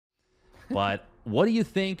But what do you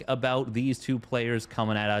think about these two players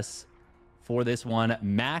coming at us for this one?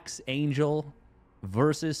 Max Angel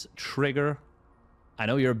versus Trigger. I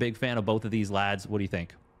know you're a big fan of both of these lads. What do you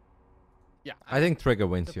think? Yeah, I think Trigger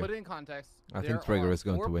wins to here. put it in context, I think Trigger is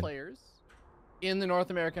going to win. Players in the North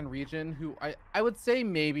American region who I would say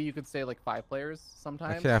maybe you could say like 5 players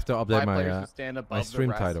sometimes. Actually, I have to update my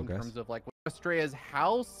stream title, in guys. terms of like Astrea's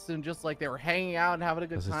house and just like they were hanging out and having a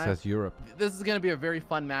good time. It says Europe. This is going to be a very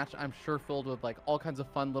fun match, I'm sure, filled with like all kinds of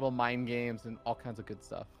fun little mind games and all kinds of good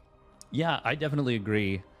stuff. Yeah, I definitely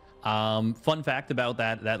agree. Fun fact about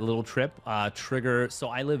that little trip, Trigger. So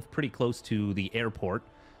I live pretty close to the airport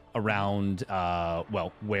around,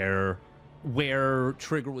 well, where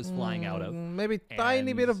Trigger was flying out of. Maybe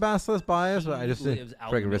tiny bit of Basilisk bias, but I just think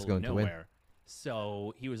Trigger is going to win.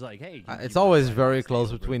 So he was like, hey, it's always very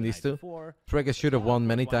close between these two. Trigger should have won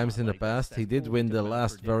many times in the past. He did win the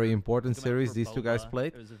last very important series these two guys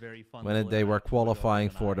played. When they were qualifying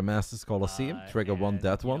for the Masters Coliseum, Trigger won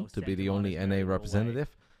that one to be the only NA representative.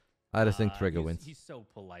 I just think Trigger wins. He's so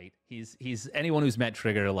polite. He's anyone who's met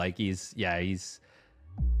Trigger, like he's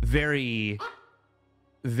very,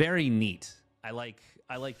 very neat. I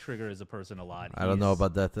like Trigger as a person a lot. I don't know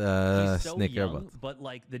about that so snicker, young, but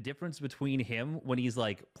like the difference between him when he's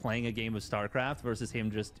like playing a game of StarCraft versus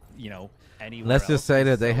him just, you know, anywhere let's just say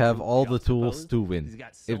that they have all the tools to win.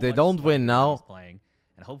 If they don't win now,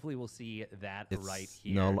 and hopefully we'll see that right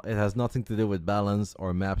here. No, it has nothing to do with balance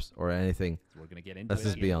or maps or anything. So we're gonna get into Let's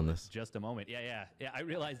just be honest. Just a moment. Yeah. I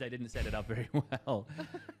realized I didn't set it up very well.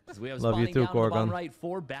 We have Love you too, Gorgon. Right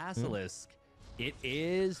for Basilisk. It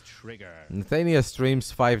is Trigger. Nathania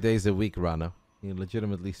streams 5 days a week, Rana. He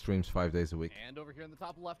legitimately streams 5 days a week. And over here on the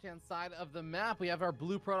top left-hand side of the map, we have our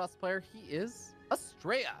blue Protoss player. He is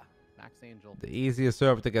Astrea. Max Angel. The easiest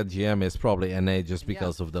server to get GM is probably NA just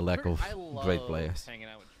because of the lack of great players.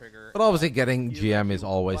 But obviously getting GM is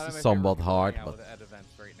always somewhat hard. But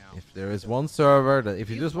if there is one server that if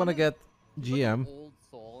you just want to get GM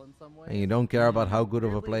and you don't care about how good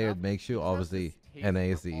of a player it makes you, obviously NA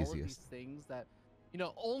is the easiest. Things that, you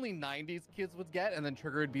know, only 90s kids would get, and then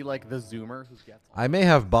Trigger would be like the Zoomer who gets. I may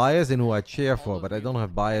have bias in who I cheer for, but I don't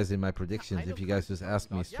have bias in my predictions if you guys just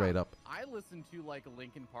ask me straight up. I listen to like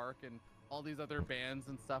Linkin Park and all these other bands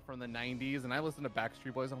and stuff from the 90s, and I listen to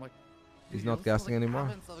Backstreet Boys. I'm like, he's not casting anymore.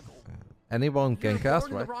 Anyone can cast,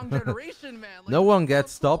 right? Man. Like, no one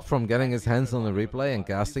gets stopped from getting his hands on the replay and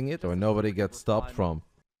casting it, or nobody gets stopped from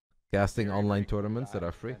casting online tournaments that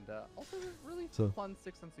are free. So fun,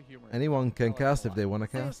 sick sense of humor. Anyone can cast if they want to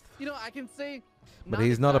cast. You know, I can say, but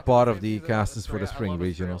he's not a part of the casters for the spring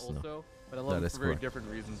regionals. No, but I love it for very different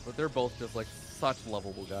reasons. But they're both just like such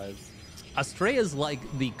lovable guys. Astrea is like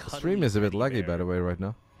the stream is a bit laggy, by the way, right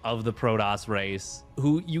now. Of the Protoss race,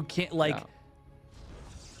 who you can't like. Yeah.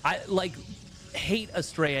 I like hate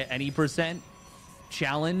Astrea any %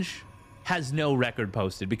 challenge. Has no record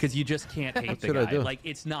posted because you just can't hate the guy. Like,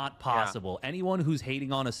 it's not possible. Yeah. Anyone who's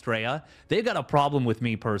hating on Astrea, they've got a problem with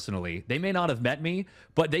me personally. They may not have met me,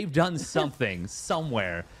 but they've done something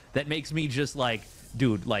somewhere that makes me just like,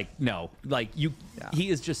 dude, like, no, like you. Yeah.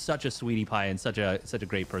 He is just such a sweetie pie and such a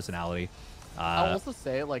great personality. I'll also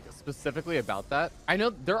say, like, specifically about that, I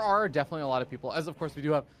know there are definitely a lot of people, as of course we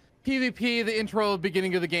do have PvP, the intro,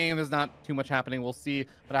 beginning of the game, there's not too much happening. We'll see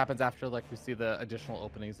what happens after, like, we see the additional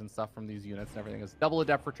openings and stuff from these units and everything. Is double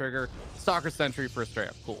adept for Trigger, Stalker Sentry for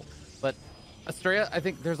Astrea. Cool. But Astrea, I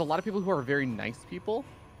think there's a lot of people who are very nice people,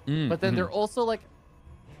 but then they're also, like,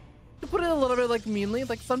 to put it a little bit, like, meanly,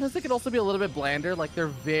 like, sometimes they can also be a little bit blander. Like, they're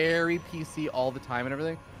very PC all the time and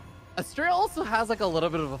everything. Astrea also has like a little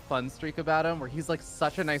bit of a fun streak about him where he's like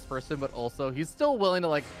such a nice person, but also he's still willing to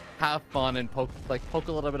like have fun and poke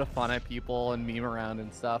a little bit of fun at people and meme around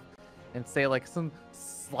and stuff and say like some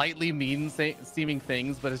slightly mean seeming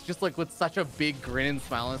things, but it's just like with such a big grin and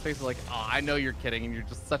smile on his face, like, oh, I know you're kidding and you're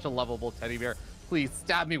just such a lovable teddy bear. Please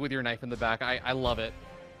stab me with your knife in the back. I love it.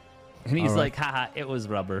 And he's like, haha, it was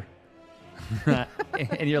rubber.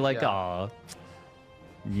 And you're like, aw,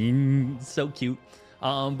 so cute.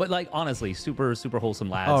 But like honestly, super wholesome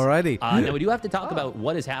lads. Alrighty. Now we do have to talk about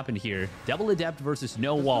what has happened here. Double adept versus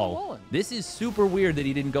no wall. This is super weird that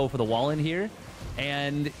he didn't go for the wall in here,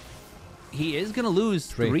 and he is gonna lose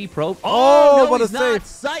 3 pro. Oh, no, what he's a not. save!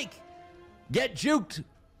 Psych! Get juked.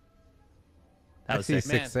 That was sick.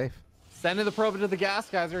 6 safe. Sending the probe into the gas,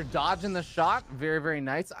 guys are dodging the shot. Very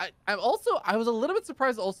nice. I was a little bit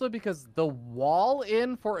surprised also because the wall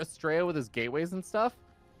in for Astrea with his gateways and stuff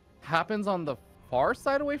happens on the far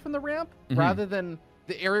side away from the ramp rather than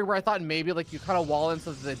the area where I thought maybe like you kind of wall in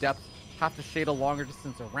so that the depth have to shade a longer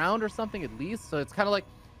distance around or something at least. So it's kind of like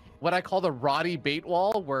what I call the Roddy bait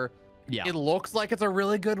wall, where Yeah. It looks like it's a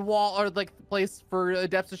really good wall or like place for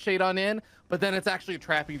adepts to shade on in, but then it's actually a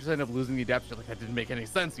trap. You just end up losing the adepts. You're like, that didn't make any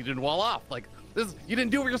sense. You didn't wall off. Like this, you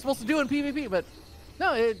didn't do what you're supposed to do in PvP. But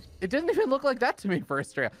no, it didn't even look like that to me for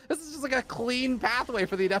Astrea. This is just like a clean pathway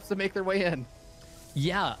for the adepts to make their way in.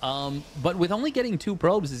 Yeah, but with only getting 2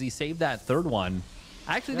 probes as he saved that third one,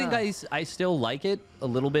 I actually think I still like it a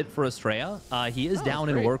little bit for Astrea. He is down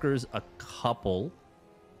in workers a couple,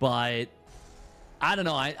 but I don't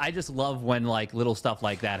know. I just love when like little stuff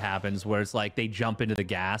like that happens where it's like they jump into the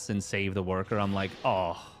gas and save the worker. I'm like,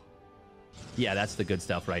 oh, yeah, that's the good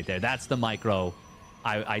stuff right there. That's the micro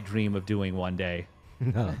I dream of doing one day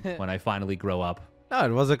when I finally grow up. No,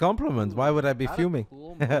 it was a compliment. Why would I be fuming?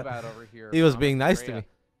 Cool move out over here he was being nice to me.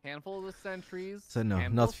 Handful of the sentries. So no,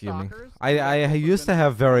 not fuming. I used to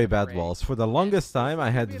have very bad walls. For the longest time, I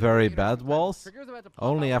had very bad walls.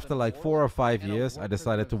 Only after like 4 or 5 years, I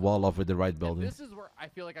decided to wall off with the right building.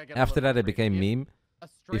 After that, it became meme.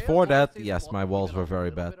 Before that, yes, my walls were very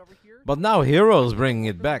bad. But now Hero's bringing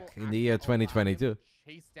it back in the year 2022.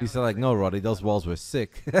 He said like, no, Roddy, those walls were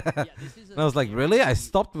sick. And I was like, really? I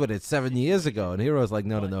stopped with it 7 years ago. And Hero's like,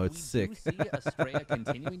 no, it's sick. See Astrea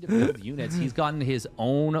continuing to build units. He's gotten his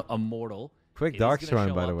own immortal. Quick Dark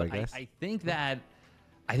Shrine, by the way, guys. I think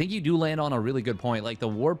you do land on a really good point. Like the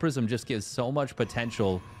War Prism just gives so much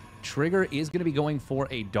potential. Trigger is going to be going for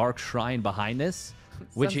a Dark Shrine behind this,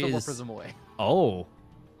 which is... the War Prism away. Oh.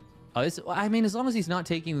 I mean, as long as he's not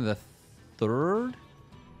taking the third...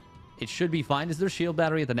 It should be fine. Is there shield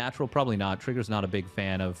battery at the natural? Probably not. Trigger's not a big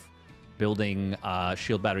fan of building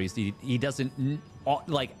shield batteries. He doesn't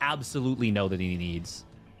like absolutely know that he needs.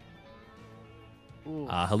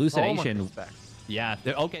 Hallucination. Yeah.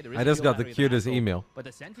 Okay. I just got the cutest email. But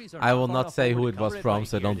the sentries are I will not say who it was from,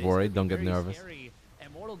 so don't worry. Don't get nervous.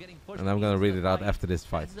 And I'm going to read it out after this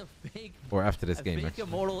fight. Or after this game, actually.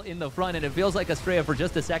 Immortal in the front, and it feels like Astrea for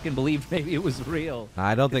just a second believed maybe it was real.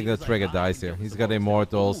 I don't think that Trigger dies here. He's got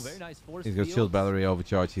immortals. He's got shield battery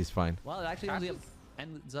overcharge. He's fine. Well, it actually only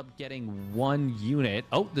ends up getting 1 unit.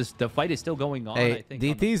 Oh, the fight is still going on. Hey, I think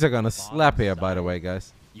DTs are going to slap here, by the way,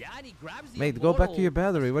 guys. Yeah, and he grabs the Mate, go back to your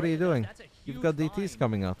battery. What are you doing? You've got DTs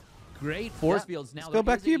coming out. Great force fields. Now let's go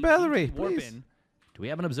back to your battery, please. Do we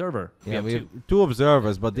have an observer? Yeah, we have 2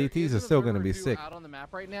 observers, but DTs are still going to be sick. Out on the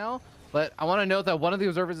map right now, but I want to note that one of the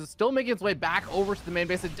observers is still making its way back over to the main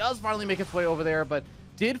base. It does finally make its way over there, but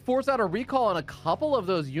did force out a recall on a couple of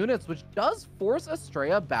those units, which does force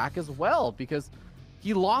Astrea back as well because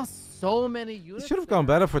he lost so many units. It should have gone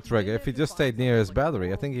better for Trigger if he just stayed near his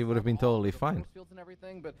battery. I think he would have been totally fine.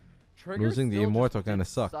 Losing the immortal kind of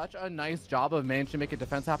sucked. Such a nice job of managing to make a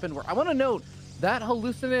defense happen. Where I want to note that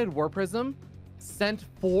hallucinated War Prism sent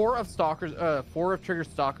 4 of Trigger's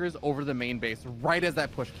stalkers over the main base right as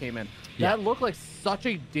that push came in. Yeah. That looked like such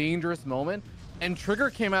a dangerous moment, and Trigger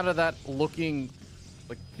came out of that looking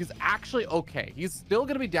like he's actually okay. He's still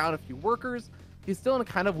going to be down a few workers. He's still in a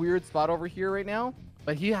kind of weird spot over here right now,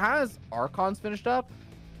 but he has Archons finished up.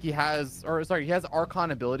 He has Archon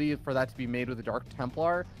ability for that to be made with the Dark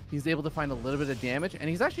Templar. He's able to find a little bit of damage, and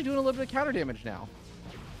he's actually doing a little bit of counter damage now.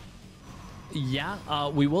 Yeah,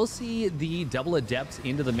 we will see the double adepts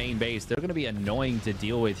into the main base. They're going to be annoying to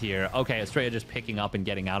deal with here. Okay, Astrea just picking up and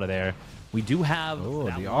getting out of there. We do have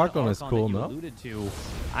the Archon is cool, no? Alluded to.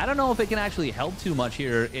 I don't know if it can actually help too much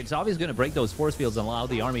here. It's obviously going to break those force fields and allow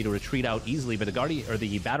the army to retreat out easily, but the Guardian or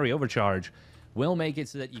the battery overcharge will make it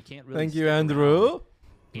so that you can't really. Thank you, Andrew.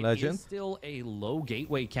 Legend. It is still a low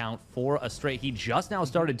gateway count for Astrea. He just now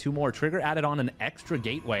started 2 more. Trigger added on an extra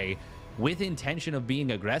gateway with intention of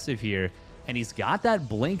being aggressive here. And he's got that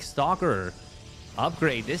Blink Stalker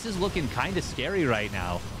upgrade. This is looking kind of scary right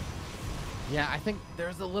now. Yeah, I think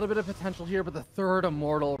there's a little bit of potential here, but the 3rd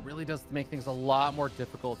Immortal really does make things a lot more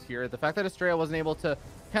difficult here. The fact that Astrea wasn't able to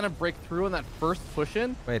kind of break through in that first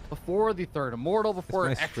push-in before the 3rd Immortal, before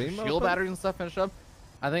extra shield batteries and stuff finished up,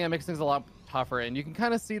 I think that makes things a lot tougher. And you can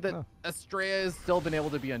kind of see that Astrea has still been able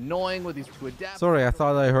to be annoying with these 2 adepts. Sorry, I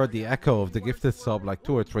thought I heard the echo of the gifted sub like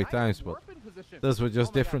 2 or 3 times, but those were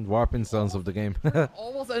just different warping sounds of the game.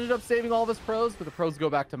 Almost ended up saving all of his pros, but the pros go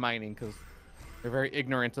back to mining because they're very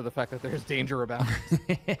ignorant of the fact that there's danger about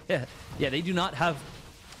it. Yeah, they do not have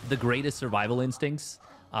the greatest survival instincts,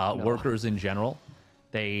 workers in general.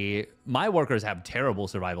 My workers have terrible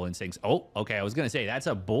survival instincts. Oh, okay, I was going to say, that's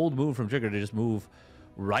a bold move from Trigger to just move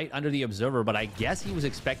right under the Observer, but I guess he was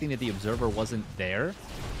expecting that the Observer wasn't there.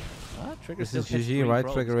 This is GG, right?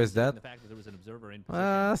 Trigger is dead.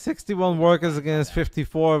 61 workers against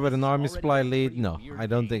 54 with an army supply lead. No, I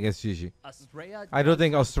don't think it's GG. I do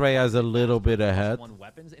think Astrea is a little bit ahead,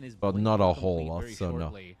 but not a whole lot, so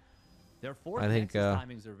no. I think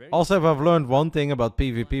also if I've learned one thing about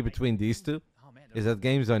PvP between these two is that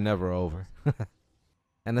games are never over.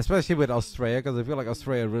 And especially with Astrea, because I feel like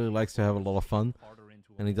Astrea really likes to have a lot of fun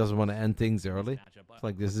and he doesn't want to end things early. It's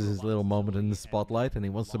like this is his little moment in the spotlight and he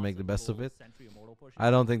wants to make the best of it.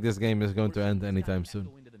 I don't think this game is going to end anytime soon.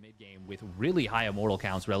 With really high immortal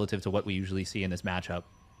counts relative to what we usually see in this matchup.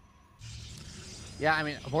 Yeah, I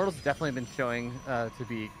mean, Immortal's definitely been showing to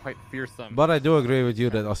be quite fearsome. But I do agree with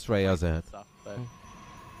you that Astrea's ahead.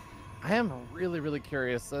 I am really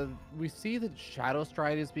curious. We see that Shadow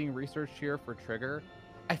Stride is being researched here for Trigger.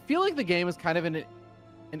 I feel like the game is kind of in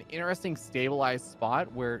an interesting stabilized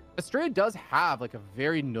spot where Astrea does have like a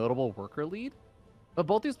very notable worker lead, but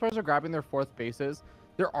both these players are grabbing their 4th bases.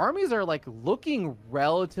 Their armies are like looking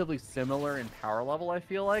relatively similar in power level, I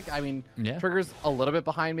feel like. I mean, Trigger's a little bit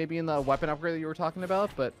behind maybe in the weapon upgrade that you were talking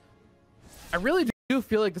about, but I really do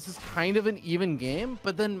feel like this is kind of an even game.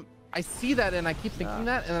 But then I see that and I keep thinking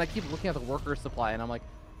that, and then I keep looking at the worker supply and I'm like,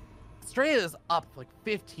 Astrea is up like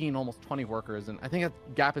 15, almost 20 workers, and I think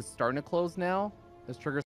that gap is starting to close now as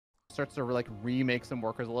Trigger starts to like remake some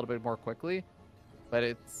workers a little bit more quickly. But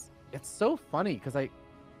it's so funny because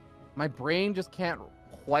my brain just can't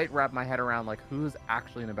quite wrap my head around like who's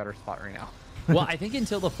actually in a better spot right now. Well, I think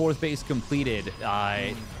until the 4th base completed,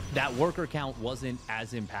 that worker count wasn't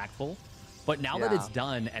as impactful. But now that it's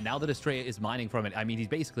done, and now that Astrea is mining from it, I mean, he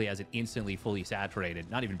basically has it instantly fully saturated.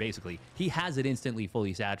 Not even basically. He has it instantly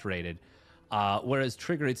fully saturated. Whereas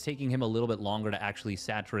Trigger, it's taking him a little bit longer to actually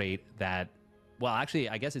saturate that. Well, actually,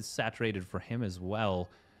 I guess it's saturated for him as well.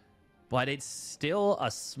 But it's still a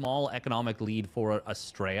small economic lead for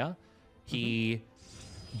Astrea. He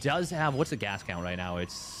does have, what's the gas count right now?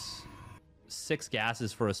 It's 6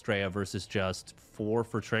 gases for Astrea versus just 4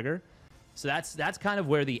 for Trigger. So that's kind of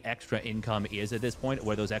where the extra income is at this point,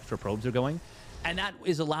 where those extra probes are going. And that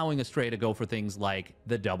is allowing Astrea to go for things like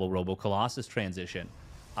the double Robo Colossus transition,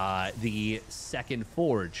 the 2nd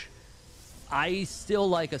Forge. I still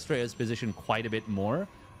like Astrea's position quite a bit more,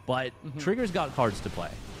 but Trigger's got cards to play.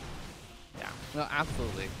 Yeah, no,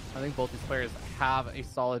 absolutely. I think both these players have a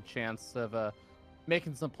solid chance of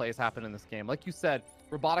making some plays happen in this game. Like you said,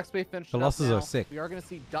 Robotics Bay finished. Colossus are sick. We are going to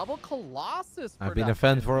see double Colossus. I've been a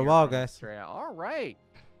fan for a while, guys. All right.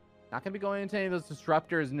 Not going to be going into any of those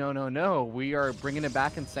disruptors. No. We are bringing it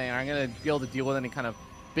back and saying, I'm going to be able to deal with any kind of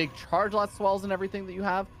big charge lot swells and everything that you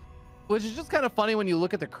have. Which is just kind of funny when you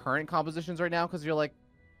look at the current compositions right now, because you're like,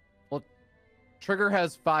 well, Trigger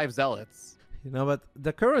has 5 Zealots. You know, but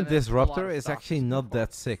the current disruptor is actually not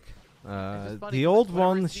that sick. The old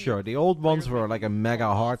ones, sure, the old ones were like a mega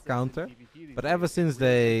hard counter, but ever since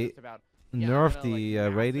they nerfed the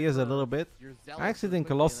radius a little bit, I actually think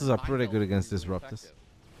Colossus are pretty good against disruptors.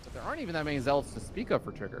 But there aren't even that many Zealots to speak of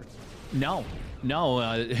for Trigger. No,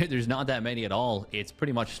 there's not that many at all. It's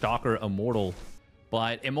pretty much Stalker, Immortal.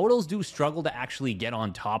 But Immortals do struggle to actually get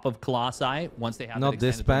on top of Colossi once they have not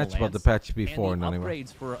this patch, but the patch before. And the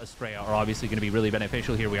upgrades for Astrea are obviously going to be really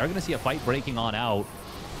beneficial here. We are going to see a fight breaking on out.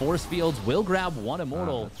 Force Fields will grab one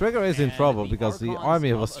Immortal. Trigger is in trouble because the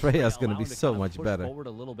army of Astrea is going to be so much better. Forward a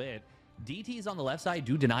little bit. DTs on the left side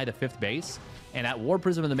do deny the 5th base, and at War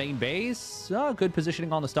Prism in the main base, good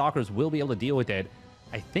positioning on the Stalkers will be able to deal with it.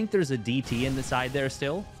 I think there's a DT in the side there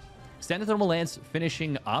still. Extended Thermal Lance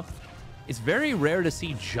finishing up. It's very rare to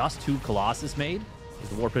see just 2 Colossus made.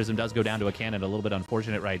 The War Prism does go down to a cannon, a little bit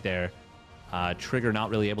unfortunate right there. Trigger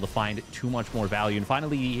not really able to find too much more value. And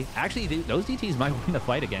finally, actually, those DTs might win the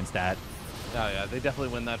fight against that. Oh, yeah, they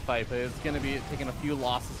definitely win that fight, but it's going to be taking a few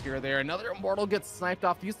losses here or there. Another Immortal gets sniped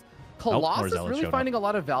off. These Colossus really finding a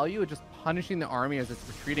lot of value at just punishing the army as it's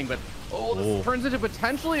retreating, but this turns into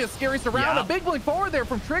potentially a scary surround. A big blink forward there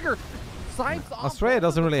from Trigger. Astrea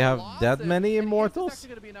doesn't really have that many Immortals,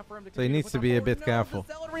 so he needs to be a bit careful.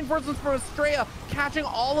 Zealot reinforcements for Astrea, catching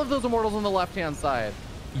all of those Immortals on the left-hand side.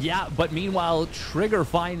 Yeah, but meanwhile, Trigger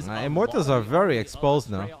finds... Immortals are very exposed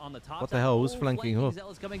now. What the hell? Who's flanking who?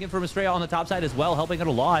 Zealots coming in from Astrea on the top side as well, helping it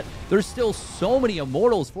a lot. There's still so many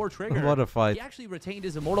Immortals for Trigger. What a fight. He actually retained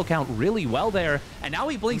his Immortal count really well there, and now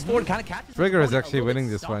he blinks forward, kind of catches... Trigger is actually winning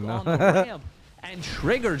this right now. And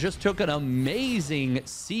Trigger just took an amazing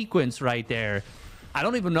sequence right there. I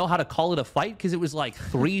don't even know how to call it a fight, because it was like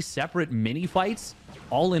 3 separate mini fights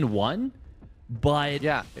all in one. But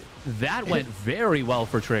yeah, that went very well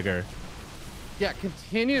for Trigger. Yeah,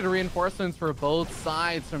 continued reinforcements for both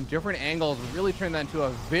sides from different angles really turned that into a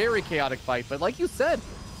very chaotic fight. But like you said,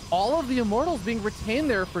 all of the Immortals being retained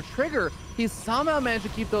there for Trigger, he somehow managed to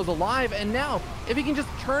keep those alive. And now, if he can just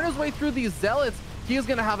turn his way through these Zealots, he is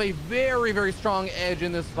going to have a very, very strong edge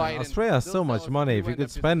in this fight. Astrea has so much money. If he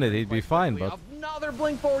could spend it, he'd be fine. But another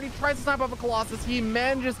blink forward. He tries to snipe up a Colossus. He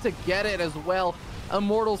manages to get it as well.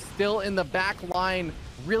 Immortal still in the back line,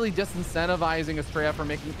 really disincentivizing Astrea from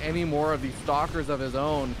making any more of these stalkers of his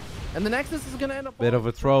own. And the Nexus is going to end up... Bit of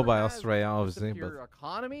a throw by Astrea, obviously. But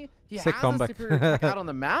economy. He sick has comeback. a superior attack out on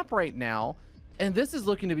the map right now. And this is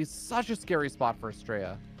looking to be such a scary spot for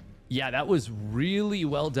Astrea. Yeah, that was really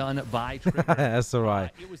well done by Trigger. That's all right.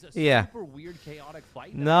 It was a super weird, chaotic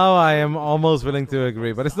fight. No, I am almost willing to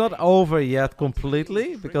agree, but it's not over yet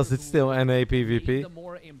completely because it's still NA PvP.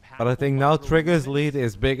 But I think now Trigger's lead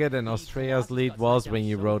is bigger than Astrea's lead was when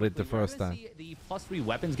you wrote it the first time. The +3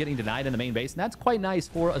 weapons getting denied in the main base, and that's quite nice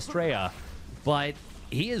for Astrea. But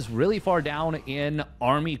he is really far down in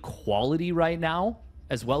army quality right now,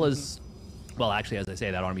 as well as, well, actually, as I say,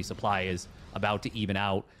 that army supply is about to even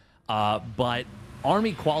out. But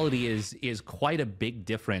army quality is quite a big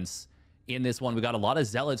difference in this one. We got a lot of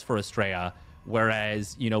zealots for Astrea,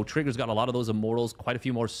 whereas, you know, Trigger's got a lot of those immortals, quite a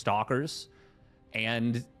few more stalkers.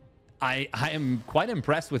 And I am quite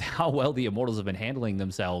impressed with how well the immortals have been handling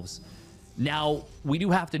themselves. Now, we do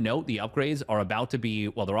have to note the upgrades are about to be,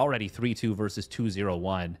 well, they're already 3-2 versus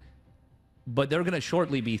 2-0-1. But they're going to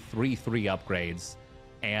shortly be 3-3 upgrades.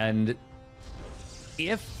 And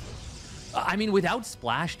I mean, without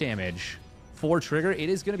splash damage for Trigger, it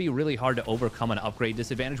is going to be really hard to overcome an upgrade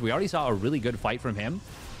disadvantage. We already saw a really good fight from him,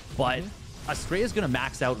 but Astrea is going to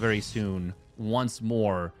max out very soon once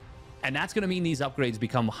more, and that's going to mean these upgrades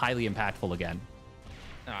become highly impactful again.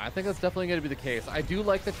 No, I think that's definitely going to be the case. I do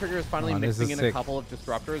like that Trigger is finally mixing in a couple of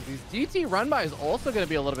disruptors. These DT run-by is also going to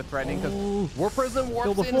be a little bit threatening because Warp Prism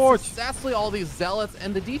warps in successfully all these zealots,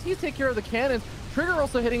 and the DTs take care of the cannons. Trigger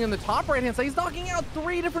also hitting in the top right-hand side. He's knocking out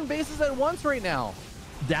 3 different bases at once right now.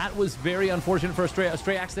 That was very unfortunate for Astrea.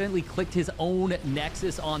 Astrea accidentally clicked his own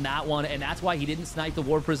Nexus on that one, and that's why he didn't snipe the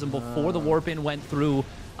Warp Prism before the Warp-In went through.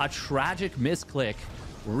 A tragic misclick,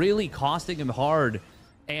 really costing him hard,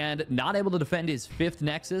 and not able to defend his 5th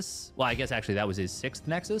Nexus. Well, I guess actually that was his 6th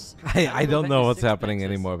Nexus. I don't know what's happening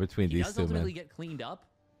anymore between these two, man. He does ultimately get cleaned up,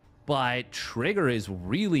 but Trigger is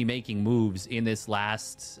really making moves in this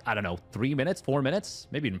last, I don't know, 3 minutes, 4 minutes,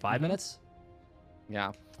 maybe even 5 minutes.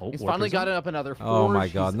 Yeah. He's finally got it up another 4. Oh my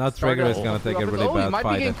god, now Trigger is going to take a really bad fight, I think. He might be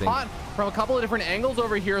getting I think. caught from a couple of different angles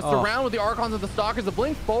over here. Surround with the Archons and the Stalkers. The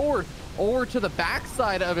blink forward over to the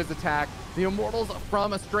backside of his attack. The Immortals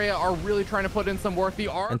from Astrea are really trying to put in some work.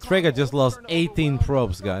 And Trigger just lost 18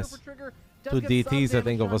 probes, guys. 2 DTs, I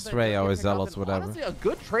think, of Astrea or Zealots, whatever. Honestly, a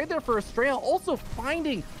good trade there for Astrea. Also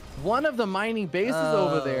finding one of the mining bases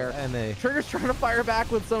over there. NA. Trigger's trying to fire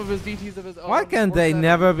back with some of his DTs of his own. Why can't they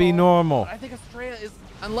never be normal? I think Astrea is,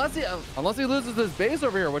 unless he loses his base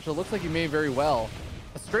over here, which it looks like he may very well.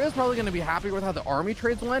 Astrea's probably going to be happy with how the army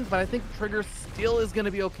trades went, but I think Trigger still is going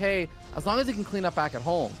to be okay as long as he can clean up back at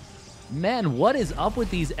home. Man, what is up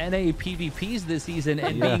with these NA PvPs this season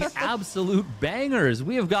and being absolute bangers?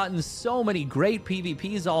 We have gotten so many great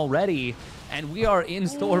PvPs already, and we are in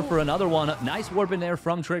store for another one. Nice warp in there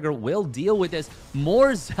from Trigger. We'll deal with this.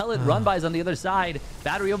 More Zealot run-bys on the other side.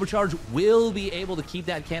 Battery overcharge will be able to keep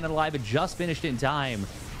that cannon alive. It just finished in time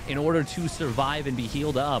in order to survive and be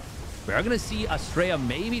healed up. We're going to see Astrea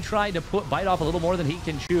maybe trying to bite off a little more than he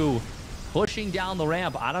can chew. Pushing down the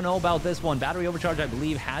ramp. I don't know about this one. Battery overcharge, I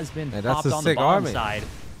believe, has been popped on the bottom side.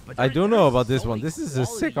 But I do know about this one. This is a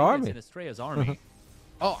sick army. In Astrea's army.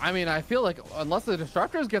 Oh, I mean, I feel like unless the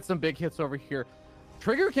Disruptors get some big hits over here,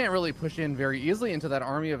 Trigger can't really push in very easily into that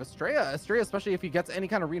army of Astrea. Astrea, especially if he gets any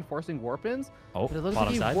kind of reinforcing warp-ins. Oh, but it looks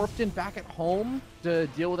like he warped in back at home to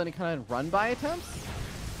deal with any kind of run-by attempts.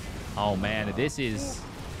 Oh, man, this is...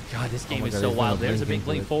 God, this game is so wild. There's a big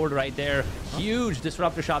blink forward right there. Huge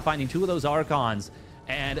disruptor shot finding 2 of those Archons.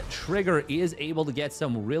 And Trigger is able to get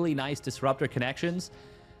some really nice disruptor connections.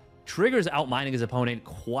 Trigger's outmining his opponent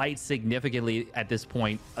quite significantly at this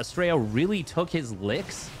point. Astrea really took his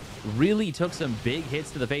licks, really took some big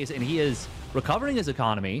hits to the face, and he is recovering his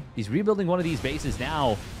economy. He's rebuilding one of these bases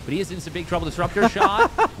now, but he is in some big trouble. Disruptor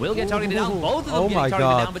shot will get targeted down. Both of them getting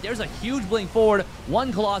targeted down, but there's a huge blink forward.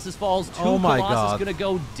 1 Colossus falls, 2 Colossus going to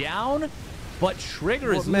go down. But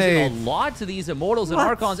Trigger is losing a lot to these Immortals and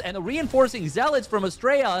Archons, and the reinforcing Zealots from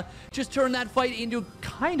Astrea just turned that fight into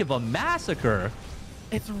kind of a massacre.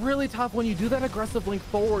 It's really tough when you do that aggressive blink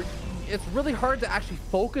forward. It's really hard to actually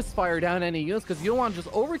focus fire down any units because you don't want to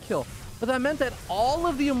just overkill. But that meant that all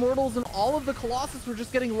of the Immortals and all of the Colossus were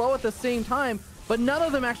just getting low at the same time, but none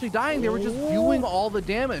of them actually dying. They were just doing all the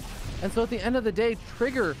damage. And so at the end of the day,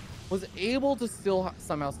 Trigger was able to still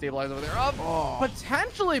somehow stabilize over there.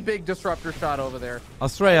 Potentially big disruptor shot over there.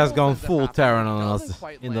 Astrea has gone full Terran on us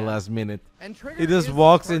in the last minute. He just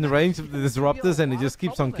walks in range of the disruptors and he just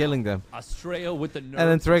keeps on killing them. Astrea with the and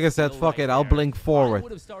then Trigger said, fuck it, I'll blink forward.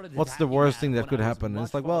 What's the worst thing that could happen? And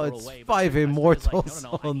it's like, well, it's 5 immortals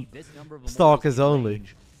on Stalkers only.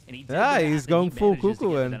 Yeah, he's going full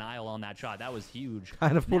cuckoo and denial on that shot. That was huge.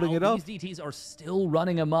 Kind of pulling it off. These DTs are still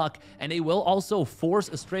running amok, and they will also force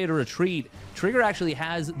Astrea to retreat. Trigger actually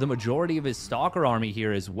has the majority of his Stalker army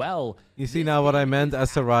here as well. You see now what I meant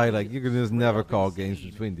as Serral, like you can just never call games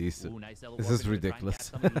between these two. This is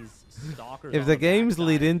ridiculous. If the games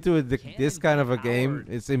lead into this kind of a game,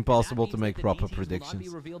 it's impossible to make proper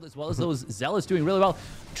predictions. As well as those Zealots doing really well.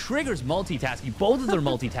 Trigger's multitasking, both of their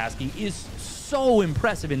multitasking is so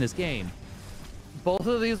impressive in this game. Both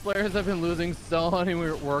of these players have been losing so many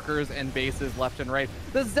workers and bases left and right.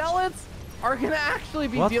 The Zealots are going to actually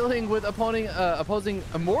be dealing with opposing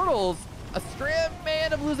Immortals. Astrea may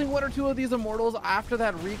end up losing 1 or 2 of these Immortals after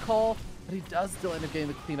that recall, but he does still end up getting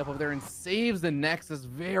the cleanup over there and saves the Nexus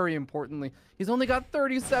very importantly. He's only got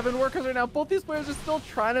 37 workers right now. Both these players are still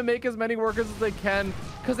trying to make as many workers as they can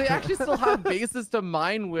because they actually still have bases to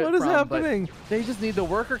mine with. What is happening? They just need the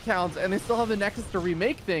worker counts and they still have the Nexus to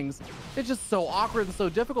remake things. It's just so awkward and so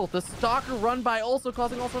difficult. The Stalker run by also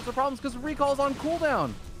causing all sorts of problems because recall's on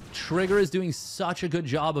cooldown. Trigger is doing such a good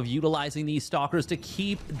job of utilizing these Stalkers to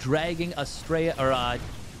keep dragging Astrea, or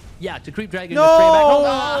to keep dragging Astrea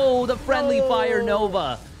back. Oh, the friendly fire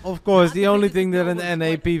Nova. Of course, the only thing that an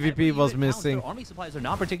NA PvP was missing. Their army supplies are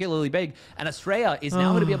not particularly big, and Astrea is now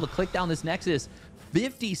going to be able to click down this Nexus.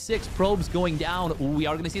 56 probes going down. Ooh, we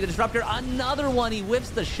are going to see the disruptor. Another one. He whips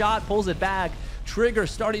the shot, pulls it back. Trigger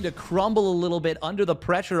starting to crumble a little bit under the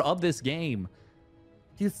pressure of this game.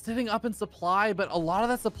 He's sitting up in supply, but a lot of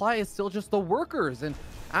that supply is still just the workers. And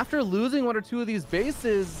after losing 1 or 2 of these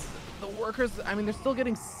bases, the workers, I mean, they're still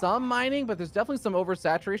getting some mining, but there's definitely some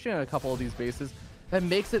oversaturation in a couple of these bases that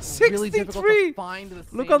makes it really difficult to find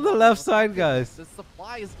the Look on the left side, guys. The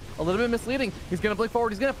supply is a little bit misleading. He's going to blink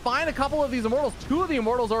forward. He's going to find a couple of these Immortals. 2 of the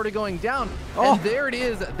Immortals already going down. And there it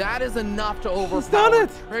is. That is enough to overpower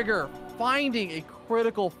Trigger, finding a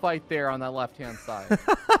critical fight there on that left-hand side.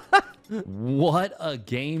 What a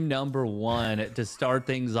game number 1 to start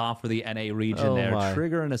things off for the NA region there.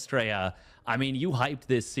 Trigger and Astrea. I mean, you hyped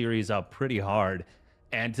this series up pretty hard.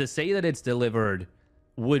 And to say that it's delivered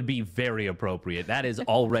would be very appropriate. That is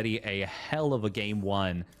already a hell of a game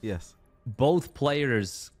 1. Yes. Both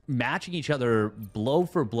players matching each other blow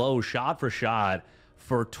for blow, shot for shot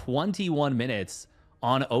for 21 minutes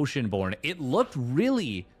on Oceanborn. It looked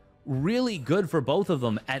really, really good for both of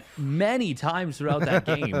them at many times throughout that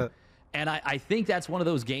game. And I think that's one of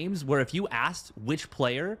those games where if you asked which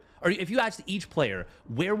player, or if you asked each player,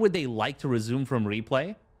 where would they like to resume from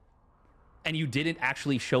replay, and you didn't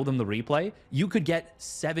actually show them the replay, you could get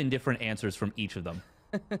 7 different answers from each of them.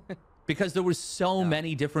 Because there was so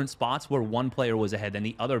many different spots where one player was ahead, then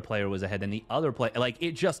the other player was ahead, then the other player, like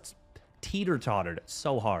it just teeter-tottered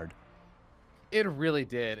so hard. It really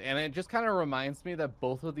did, and it just kind of reminds me that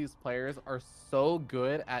both of these players are so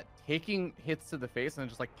good at taking hits to the face and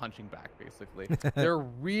just like punching back, basically. They're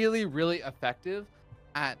really, really effective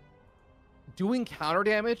at doing counter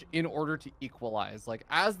damage in order to equalize. Like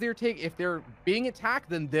as if they're being attacked,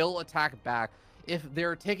 then they'll attack back. If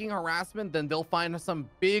they're taking harassment, then they'll find some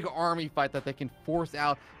big army fight that they can force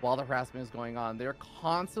out while the harassment is going on. They're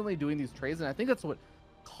constantly doing these trades, and I think that's what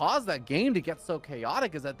caused that game to get so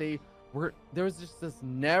chaotic, is that there was just this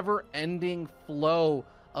never-ending flow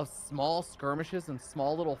of small skirmishes and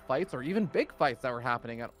small little fights, or even big fights that were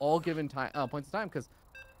happening at all given points in time, because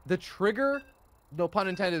the trigger, no pun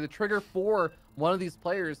intended, the trigger for one of these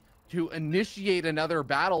players to initiate another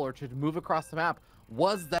battle or to move across the map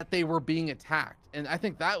was that they were being attacked. And I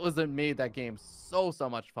think that was what made that game so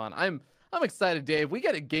much fun. I'm excited, Dave. We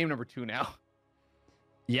get a game number 2 now.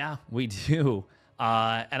 Yeah, we do.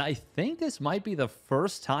 And I think this might be the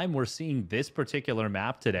first time we're seeing this particular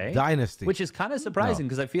map today. Dynasty. Which is kind of surprising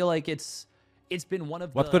because I feel like it's been one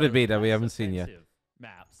of what could it be that we haven't seen yet?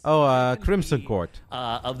 Maps. Oh, Crimson Court.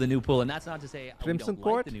 Of the new pool. And that's not to say Crimson we don't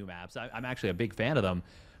Court? like the new maps. I'm actually a big fan of them.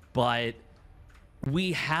 But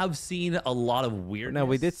we have seen a lot of weirdness. No,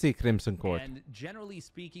 we did see Crimson Court. And generally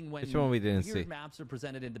speaking, when which one we didn't weird see? Maps are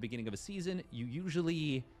presented in the beginning of a season, you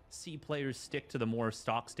usually see players stick to the more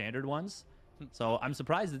stock standard ones. So I'm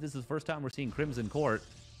surprised that this is the first time we're seeing Crimson Court.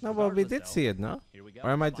 No, well, we did see it, no? Here we go.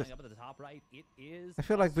 Or am I just... Up at the top right, it is I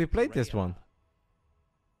feel like we played this Astrea. one.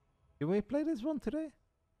 Did we play this one today?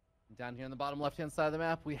 Down here on the bottom left-hand side of the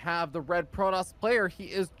map, we have the red Protoss player. He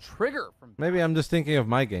is Trigger from... Maybe I'm just thinking of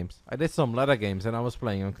my games. I did some ladder games, and I was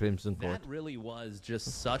playing on Crimson Court. That really was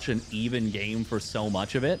just such an even game for so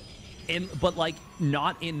much of it. But, like,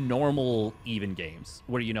 not in normal even games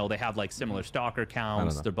where, you know, they have, like, similar stalker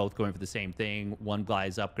counts. They're both going for the same thing. One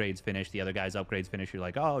guy's upgrades finish, the other guy's upgrades finish. You're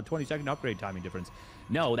like, oh, 20-second upgrade timing difference.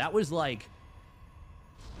 No, that was, like,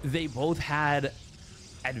 they both had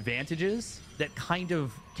advantages that kind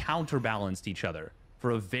of counterbalanced each other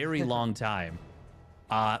for a very long time.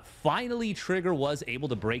 Finally, Trigger was able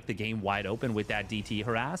to break the game wide open with that DT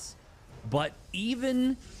harass. But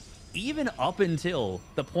even up until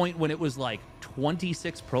the point when it was like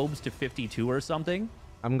 26 probes to 52 or something.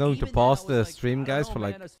 I'm going to pause the stream, guys, for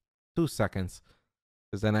like 2 seconds.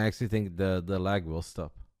 Because then I actually think the lag will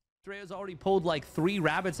stop. Astrea's already pulled like 3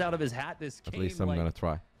 rabbits out of his hat this game. At least I'm going to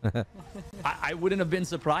try. I wouldn't have been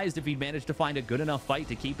surprised if he'd managed to find a good enough fight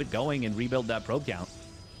to keep it going and rebuild that probe count.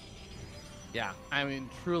 Yeah, I mean,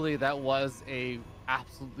 truly, that was a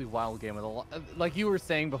absolutely wild game. Like you were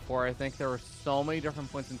saying before, I think there were so many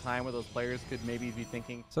different points in time where those players could maybe be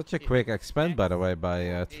thinking... Such a quick expand, by the way,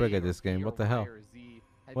 by Trigger this game. What the hell?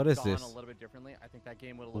 What is this? I think that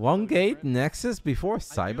game 1 gate Nexus before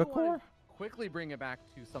Cybercore? Quickly bring it back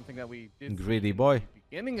to something that we did Greedy boy. at the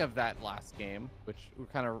beginning of that last game, which we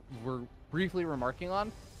were briefly remarking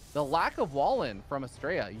on. The lack of wall-in from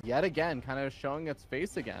Astrea, yet again, kind of showing its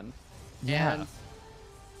face again. Yeah. And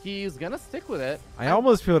he's going to stick with it. I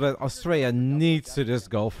almost feel that Astrea needs to just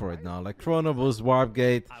go for it now. Like Chrono Boost, Warp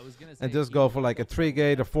Gate, and just go for like a 3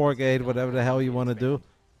 gate, a 4 gate, whatever the hell you want to do.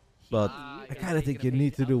 But I kind of think you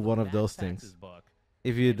need to do one of those things.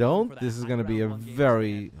 If you don't, this is going to be a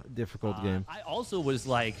very difficult game. I also was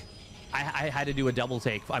like, I had to do a double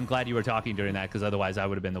take. I'm glad you were talking during that, because otherwise I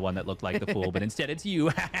would have been the one that looked like the fool. But instead it's you.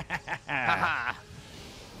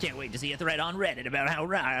 Can't wait to see a thread on Reddit about how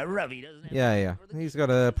Ravi doesn't. Yeah. He's got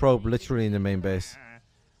a probe literally in the main base.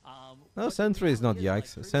 No, Sentry is not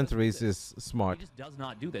yikes. Sentries is smart. He just does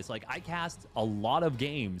not do this. Like, I cast a lot of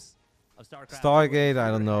games of StarCraft. Stargate, I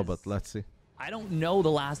don't know, but let's see. I don't know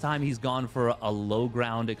the last time he's gone for a low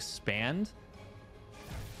ground expand.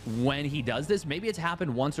 When he does this, maybe it's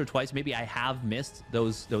happened once or twice. Maybe I have missed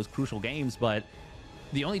those crucial games, but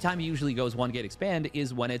the only time he usually goes 1 gate expand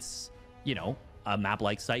is when it's, you know, a map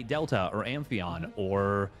like Site Delta or Amphion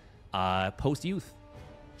or Post Youth.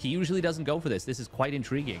 He usually doesn't go for this. This is quite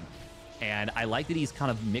intriguing. And I like that he's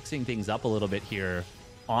kind of mixing things up a little bit here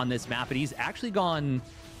on this map. And he's actually gone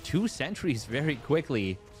 2 sentries very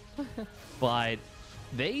quickly. But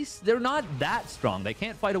they're not that strong. They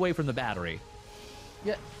can't fight away from the battery.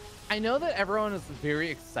 Yeah, I know that everyone is very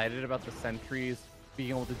excited about the sentries being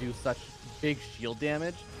able to do such big shield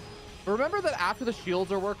damage. But remember that after the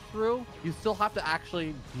shields are worked through, you still have to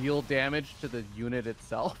actually deal damage to the unit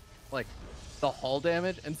itself. Like the hull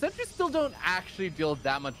damage. And sentries still don't actually deal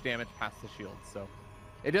that much damage past the shields. So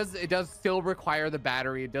it does still require the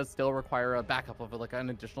battery. It does still require a backup of like an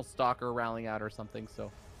additional stalker rallying out or something.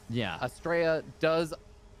 So yeah, Astrea does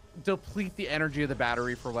deplete the energy of the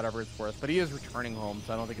battery for whatever it's worth, but he is returning home,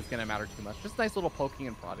 so I don't think it's going to matter too much. Just nice little poking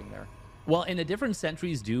and prodding there. Well, and the difference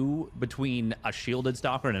sentries do between a shielded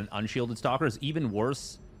stalker and an unshielded stalker is even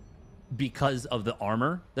worse because of the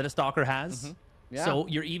armor that a stalker has. Yeah. So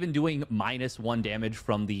you're even doing -1 damage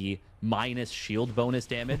from the minus shield bonus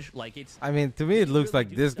damage. Like it's. I mean, to me, it looks like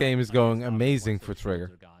this game is going amazing for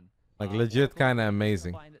Trigger. Like legit, kind of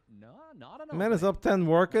amazing. Man is up 10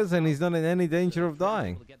 workers, and he's not in any danger of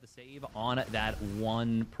dying. Get the save on that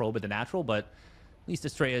 1 probe at the natural, but at least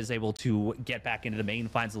Astrea is able to get back into the main,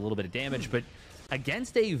 finds a little bit of damage. But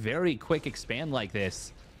against a very quick expand like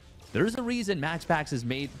this, there's a reason Matchpacks has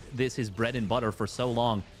made this his bread and butter for so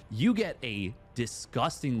long. You get a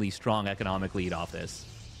disgustingly strong economic lead off this.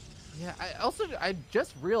 Yeah, I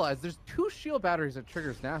just realized there's 2 shield batteries at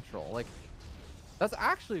Trigger's natural. Like, that's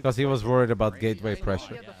actually... Because he was worried about gateway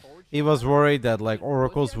pressure. He was worried that like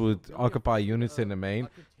oracles would occupy units in the main,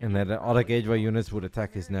 and that the other gateway units would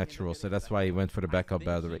attack his natural. So that's why he went for the backup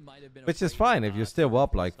battery, which is fine if you're still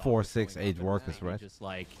up like 4, 6, 8 workers, right? Just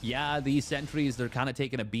like, yeah, these sentries, they're kind of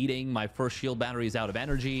taking a beating. My first shield battery is out of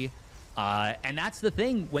energy, and that's the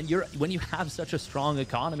thing when you have such a strong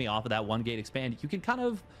economy off of that 1 gate expand, you can kind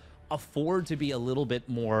of afford to be a little bit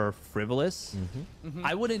more frivolous.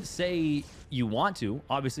 I wouldn't say you want to.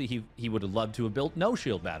 Obviously, he would have loved to have built no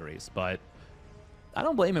shield batteries, but I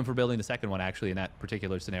don't blame him for building the second one, actually, in that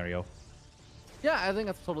particular scenario. Yeah, I think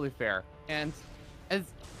that's totally fair. And as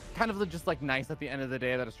kind of just like nice at the end of the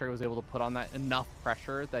day that Astrea was able to put on that enough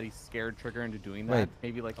pressure that he scared Trigger into doing that.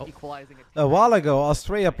 Maybe like equalizing it. A while ago,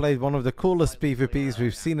 Astrea played one of the coolest PvPs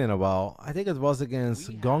we've seen in a while. I think it was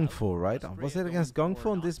against Gongfu, right? Was it against Gongfu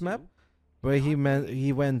on this map? Where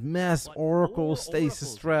he went mass Oracle,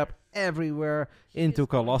 Stasis Trap everywhere into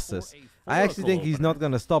Colossus. I actually think he's not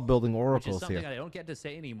going to stop building oracles here. I don't get to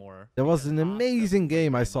say anymore. There was an amazing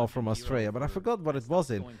game I saw from Astrea, but I forgot what it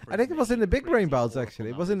was in. I think it was in the Big Brain bouts,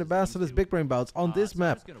 actually. It was in the Basilisk Big Brain bouts on this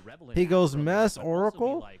map. He goes mass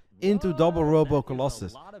Oracle into double Robo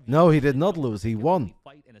Colossus. No, he did not lose. He won.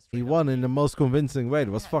 He won in the most convincing way. It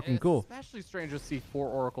was fucking cool. Especially strange to see 4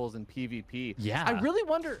 oracles in PvP. Yeah. I really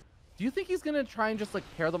wonder, do you think he's going to try and just like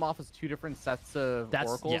pair them off as 2 different sets of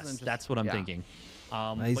oracles? Yes, that's what I'm thinking.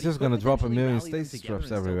 He's just going to drop a million stasis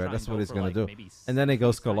traps everywhere. That's what he's going to do. And then he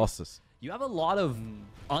goes Colossus. You have a lot of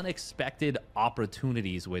unexpected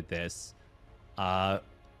opportunities with this.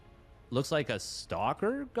 Looks like a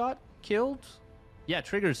Stalker got killed. Yeah,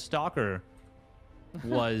 Trigger's Stalker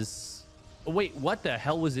was... Wait, what the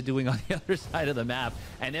hell was it doing on the other side of the map?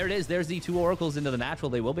 And there it is. There's the 2 oracles into the natural.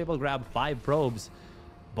 They will be able to grab 5 probes.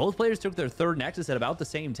 Both players took their 3rd Nexus at about the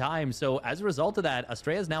same time. So as a result of that,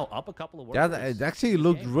 Astrea is now up a couple of oracles. Yeah, it actually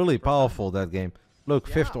looked really powerful, that game. Look,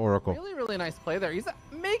 5th oracle. Really, really nice play there. He's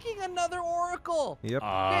making another oracle. Yep.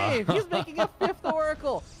 Dave, he's making a 5th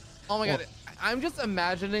oracle. Oh my god. I'm just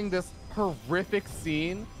imagining this horrific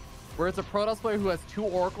scene where it's a Protoss player who has 2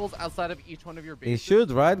 oracles outside of each one of your bases. He should,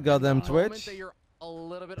 right? Goddamn Twitch.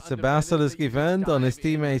 It's a Basilisk event on his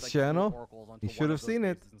teammate's channel. He should have seen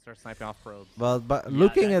it. But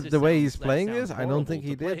looking at the way he's playing this, I don't think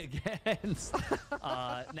he did.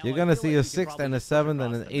 You're going to see a 6th and a 7th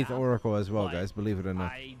and an 8th oracle as well, guys, believe it or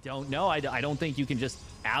not. I don't know. I don't think you can just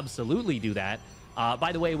absolutely do that.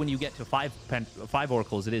 By the way, when you get to 5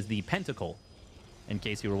 oracles, it is the Pentacle, in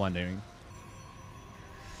case you were wondering.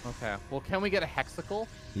 Okay. Well, can we get a hexicle?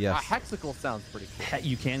 Yes. A hexicle sounds pretty cool.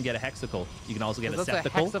 You can get a hexicle. You can also get a septicle.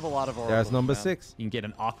 That's a hex of a lot of oracles. There's number 6. You can get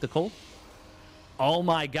an octicle. Oh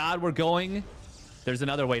my god, we're going. There's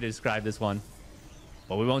another way to describe this one,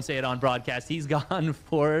 but we won't say it on broadcast. He's gone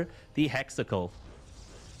for the hexicle.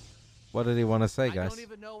 What did he want to say, guys? I don't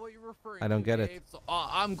even know what you're referring to. I don't get it. So,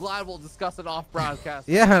 I'm glad we'll discuss it off broadcast.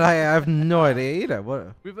 Yeah, I have no idea either.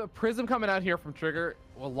 What? We have a prism coming out here from Trigger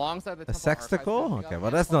alongside the a sexticle? Okay,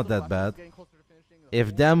 well that's not that bad.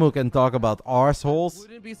 If Damu can talk about arseholes,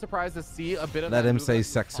 wouldn't be surprised to see a bit of let that him move say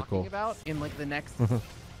that sexicle about in like the next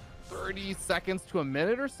 30 seconds to a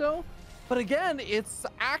minute or so. But again, it's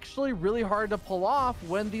actually really hard to pull off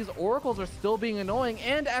when these oracles are still being annoying,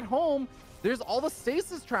 and at home there's all the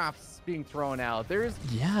stasis traps being thrown out. There's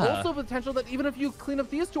also potential that even if you clean up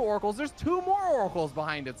these 2 oracles, there's 2 more oracles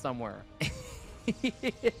behind it somewhere.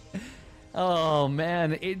 Oh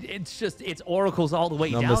man, it's oracles all the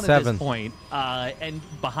way down 7. at this point. And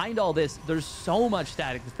behind all this, there's so much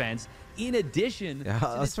static defense. In addition,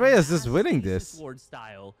 Astrea is just winning this.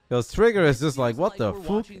 Because Trigger is just like, what the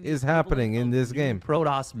fuck is happening in this game?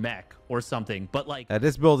 Protoss mech or something, but like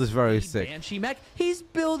this build is very sick. Banshee mech, he's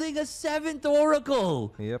building a 7th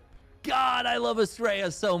oracle. Yep. God, I love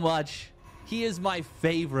Astrea so much. He is my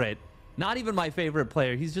favorite. Not even my favorite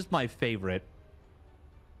player. He's just my favorite.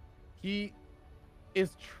 He is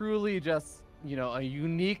truly just, you know, a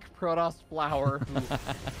unique Protoss flower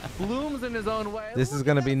who blooms in his own way. This is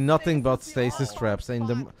going to be nothing but stasis traps.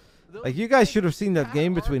 And like, you guys should have seen that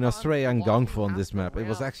game between Astrea and Gongfu on this map. It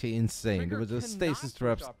was actually insane. There were just stasis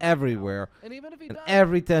traps everywhere. And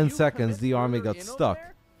every 10 seconds, the army got stuck.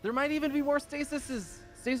 There might even be more stasis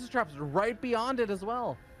traps right beyond it as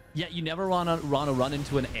well. Yeah, you never want to run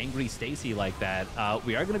into an angry Stacy like that.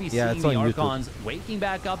 We are going to be seeing the Archons waking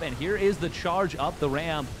back up, and here is the charge up the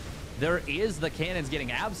ramp. There is the cannons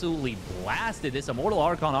getting absolutely blasted. This Immortal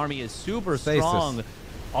Archon army is super strong.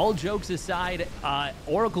 All jokes aside,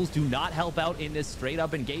 Oracles do not help out in this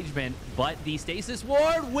straight-up engagement, but the Stasis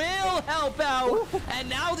Ward will help out. And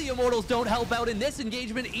now the Immortals don't help out in this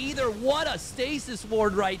engagement either. What a Stasis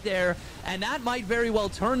Ward right there. And that might very well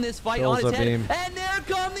turn this fight on its head. And there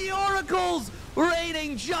come the Oracles,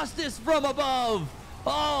 raining justice from above.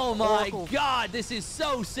 Oh my god, this is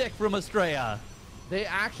so sick from Astrea. They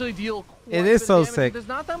actually deal quite It is so sick.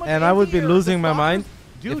 And I would be losing my mind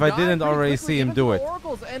if I didn't already see him do it.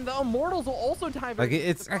 And the Immortals will also like,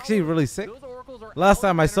 it's actually really sick. Last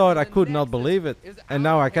time I saw it, I could not believe it. And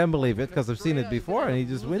now I can believe it because I've seen it before, and he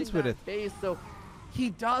just wins with it. So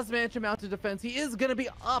he does manage to mount to defense. He is going to be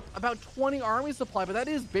up about 20 army supply, but that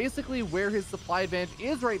is basically where his supply advantage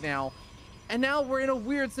is right now. And now we're in a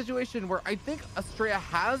weird situation where I think Astrea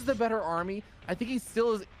has the better army. I think he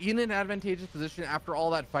still is in an advantageous position after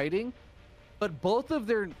all that fighting. But both of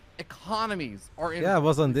their economies are in. Yeah, it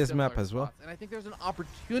was on this map as well. And I think there's an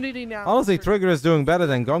opportunity now. Honestly, Trigger is doing better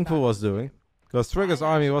than Kung Fu was doing. Because Trigger's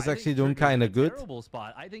army was actually doing kind of good. Terrible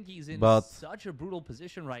spot. I think he's in but such a brutal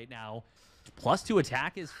position right now. +2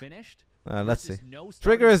 attack is finished. Let's see.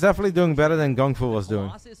 Trigger is definitely doing better than Kung Fu was doing.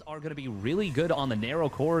 Colossus are going to be really good on the narrow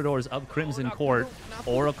corridors of Crimson Court.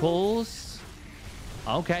 Oracles.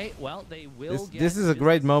 Okay, well, they will this is a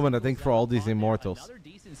great moment, I think, for all these Immortals. Another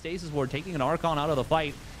decent stasis ward taking an Archon out of the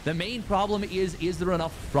fight. The main problem is there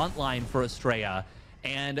enough frontline for Astrea?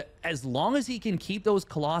 And as long as he can keep those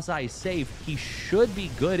Colossi safe, he should be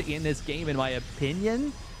good in this game, in my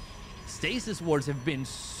opinion. Stasis wards have been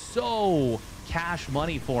so cash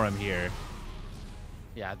money for him here.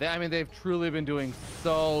 Yeah, I mean, they've truly been doing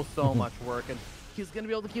so much work, and he's going to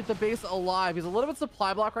be able to keep the base alive. He's a little bit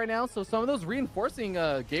supply block right now, so some of those reinforcing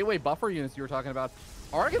gateway buffer units you were talking about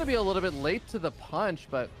are going to be a little bit late to the punch,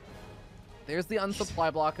 but there's the unsupply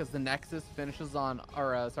block as the Nexus finishes on,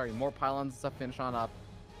 or sorry, more pylons and stuff finish on up.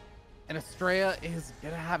 And Astrea is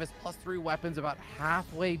going to have his +3 weapons about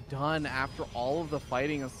halfway done after all of the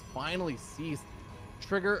fighting has finally ceased.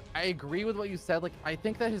 Trigger, I agree with what you said. Like, I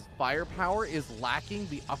think that his firepower is lacking.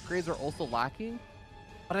 The upgrades are also lacking.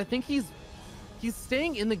 But I think he's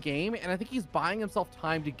staying in the game, and I think he's buying himself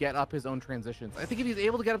time to get up his own transitions. I think if he's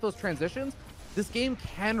able to get up those transitions, this game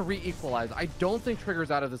can re-equalize. I don't think Trigger's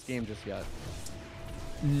out of this game just yet.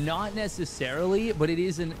 Not necessarily, but it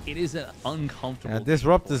is an uncomfortable.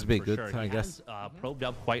 Disrupt is big good, sure. I guess. Probed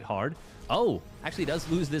up quite hard. Oh, actually does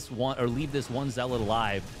lose this one, or leave this one Zealot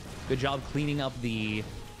alive. Good job cleaning up the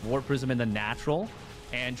War Prism in the natural.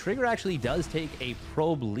 And Trigger actually does take a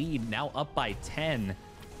probe lead, now up by 10.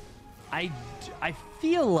 I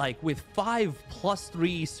feel like with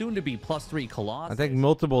 5+3, soon to be +3 Colossus, I think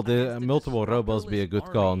multiple robots be a good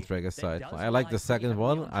call on Trigger's side. I like the second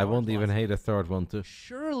one. I won't even hate a third one too.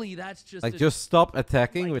 Surely that's just like just stop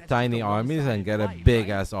attacking with tiny armies and get a big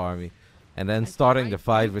ass army. And then starting the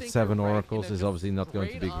fight with 7 oracles is obviously not going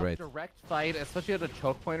to be great. Direct fight, especially at a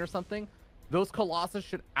choke point or something, those Colossus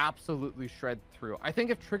should absolutely shred through. I think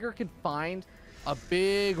if Trigger can find a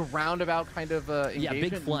big roundabout kind of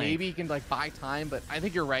engagement, maybe he can like buy time, but I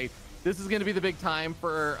think you're right. This is going to be the big time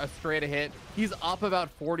for Astrea to hit. He's up about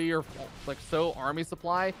 40 or like so army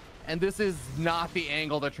supply, and this is not the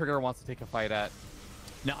angle that Trigger wants to take a fight at.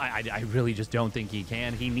 No, I really just don't think he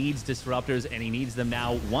can. He needs disruptors, and he needs them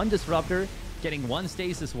now. One disruptor, getting 1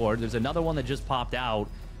 stasis ward. There's another one that just popped out,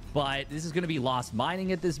 but this is going to be lost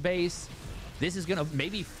mining at this base. This is going to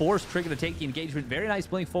maybe force Trigger to take the engagement. Very nice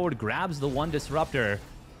blink forward, grabs the 1 disruptor,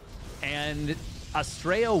 and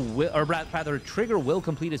Astrea will, or rather, Trigger will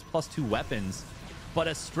complete his +2 weapons, but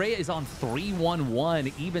Astrea is on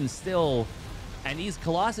 3-1-1 even still, and these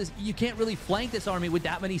Colossus, you can't really flank this army with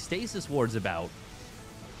that many stasis wards about.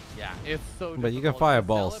 Yeah, it's so but you can fire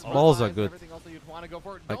balls. Balls are good. Like,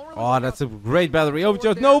 oh, that's a great battery. Oh,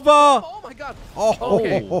 just Nova! Oh my god.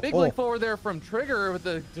 Okay, Oh, big blink forward there from Trigger, with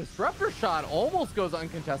the disruptor shot almost goes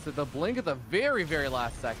uncontested. The blink at the very, very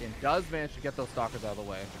last second does manage to get those stalkers out of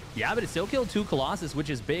the way. Yeah, but it still killed 2 Colossus, which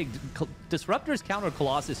is big. Disruptors counter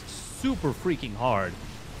Colossus super freaking hard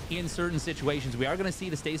in certain situations. We are going to see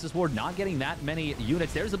the stasis ward not getting that many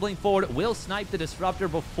units. There's a blink forward. Will snipe the disruptor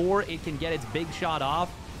before it can get its big shot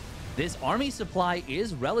off. This army supply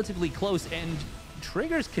is relatively close, and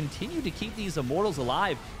Triggers continue to keep these Immortals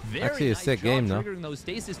alive. Very actually a nice sick job game, though. triggering those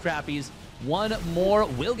stasis trappies. 1 more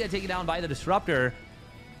will get taken down by the disruptor.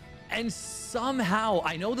 And somehow,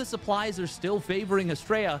 I know the supplies are still favoring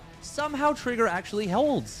Astrea, somehow Trigger actually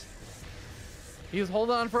holds. He's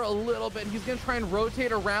holding on for a little bit. He's going to try and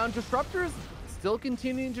rotate around. Disruptors still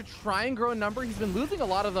continuing to try and grow in number. He's been losing a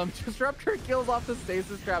lot of them. Disruptor kills off the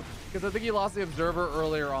stasis trap because I think he lost the Observer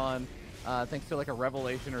earlier on, thanks to like a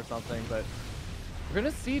revelation or something. But we're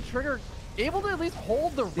going to see Trigger able to at least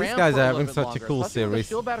hold the ramp. These guys for are a having bit such longer, a cool especially with series. the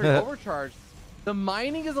shield battery overcharged. The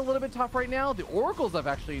mining is a little bit tough right now. The Oracles have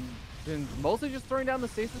actually been mostly just throwing down the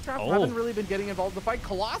stasis traps. Haven't really been getting involved in the fight.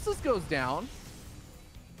 Colossus goes down.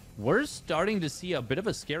 We're starting to see a bit of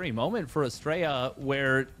a scary moment for Astrea,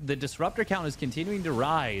 where the disruptor count is continuing to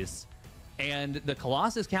rise, and the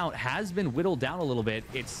Colossus count has been whittled down a little bit.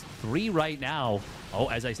 It's 3 right now. Oh,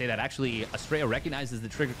 as I say that, actually, Astrea recognizes the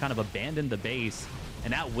Trigger kind of abandoned the base,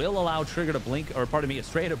 and that will allow Trigger to blink, or pardon me,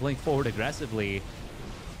 Astrea to blink forward aggressively.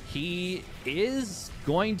 He is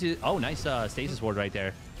going to... Oh, nice stasis ward right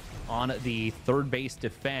there on the 3rd base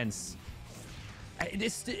defense.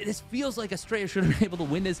 This feels like Astrea should have been able to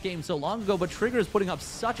win this game so long ago, but Trigger is putting up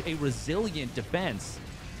such a resilient defense.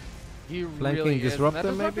 He Flanking really is. disruptor, That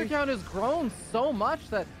disruptor maybe? count has grown so much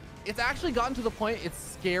that it's actually gotten to the point it's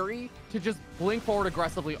scary to just blink forward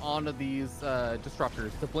aggressively onto these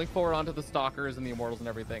disruptors, to blink forward onto the stalkers and the immortals and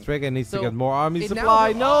everything. Trigger needs to get more army it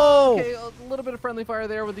supply. now- No! Okay, a little bit of friendly fire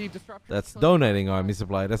there with the disruptors. That's donating army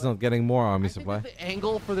supply. That's not getting more army I think supply. that the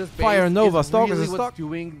angle for this base Fire Nova, is Stalkers really is what's stuck.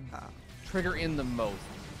 doing Trigger in the most.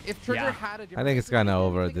 If Trigger Yeah. had a I different think it's base, kinda if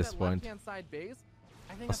over you at take this that point. left-hand side base,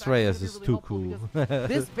 I think that's Astrea's actually is really too helpful cool. because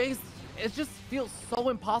this base, it just feels so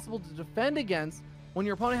impossible to defend against when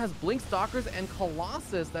your opponent has Blink Stalkers and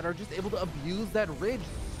Colossus that are just able to abuse that ridge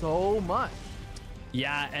so much.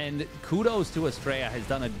 Yeah, and kudos to Astrea, has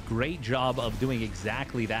done a great job of doing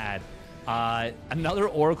exactly that. Another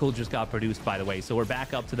Oracle just got produced, by the way, so we're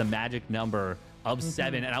back up to the magic number of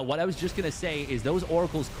 7. And what I was just going to say is those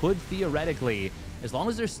Oracles could theoretically, as long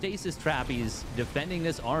as they're stasis trappies defending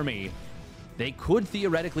this army, they could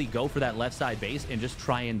theoretically go for that left side base and just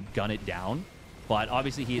try and gun it down. But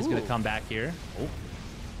obviously he is going to come back here.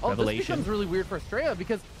 Oh, Revelation. this becomes really weird for Astrea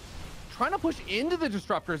because trying to push into the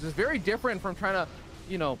disruptors is very different from trying to,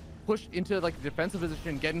 you know, push into like the defensive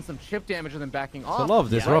position, getting some chip damage and then backing off. a lot of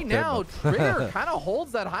disruptor, Right now, but- Trigger kind of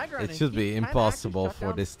holds that high ground. It and should he be can impossible actually shut for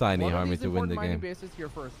down this tiny one of army these to win the important mining game. bases here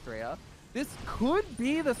for Astrea. This could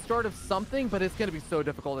be the start of something, but it's going to be so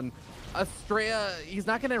difficult. And Astrea, he's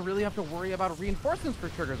not going to really have to worry about reinforcements for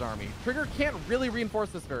Trigger's army. Trigger can't really reinforce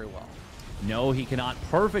this very well. No, he cannot.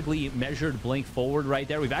 Perfectly measured blink forward right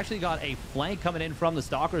there. We've actually got a flank coming in from the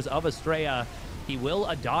Stalkers of Astrea. He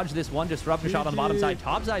will dodge this one disruptor shot on the bottom side.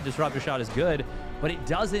 Top side disruptor shot is good, but it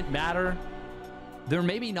doesn't matter. They're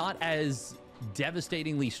maybe not as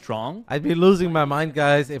devastatingly strong. I'd be losing my mind,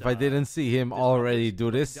 guys, if I didn't see him already do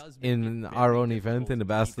this in our own event in the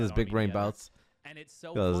Basilisk Big Brain Bouts. And it's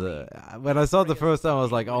so Because when I saw it the first time, I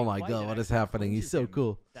was like, oh my god, what is happening? He's so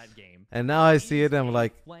cool. that game. And now I see it and I'm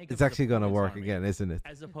like, it's actually going to work again, isn't it?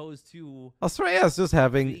 As opposed to Astrea is just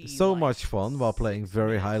having so much fun while playing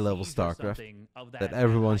very high-level StarCraft that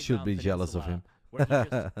everyone should be jealous of him. where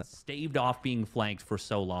he just staved off being flanked for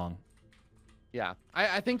so long. Yeah,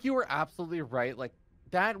 I think you were absolutely right. Like,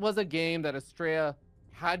 that was a game that Astrea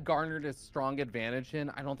had garnered a strong advantage in.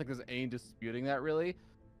 I don't think there's any disputing that, really.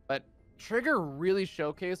 But Trigger really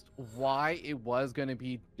showcased why it was going to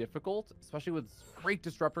be difficult, especially with great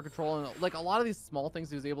disruptor control and like a lot of these small things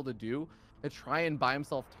he was able to do to try and buy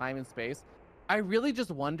himself time and space. I really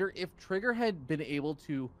just wonder if Trigger had been able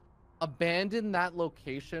to abandon that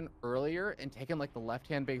location earlier and taken like the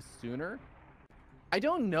left-hand base sooner. I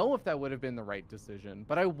don't know if that would have been the right decision,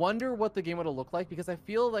 but I wonder what the game would have looked like because I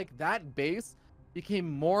feel like that base became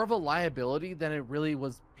more of a liability than it really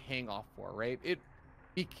was paying off for, right? It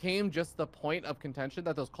became just the point of contention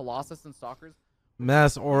that those Colossus and Stalkers...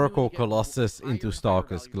 Mass Oracle Colossus into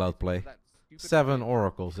Stalkers cloud play. 7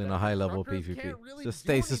 Oracles in a high-level PvP. Just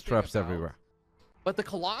stasis traps everywhere. But the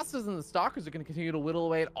Colossus and the Stalkers are going to continue to whittle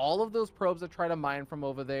away at all of those probes that try to mine from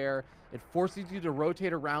over there. It forces you to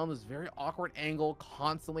rotate around this very awkward angle,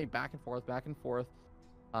 constantly back and forth, back and forth.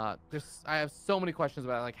 I have so many questions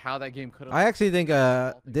about like how that game could have... I actually think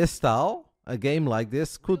this style, a game like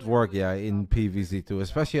this, could work, yeah, in PvZ2,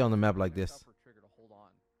 especially on a map like this.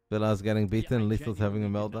 Villa's getting beaten, Lethal's having a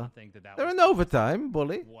meltdown. They're in overtime,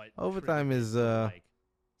 bully. Overtime is...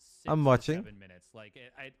 I'm watching. Like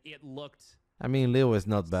it looked... I mean, Leo is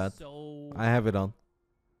not bad. I have it on.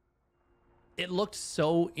 It looked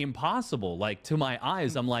so impossible. Like, to my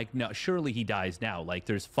eyes, I'm like, no, surely he dies now. Like,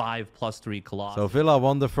 there's 5+3 Colossus. So Villa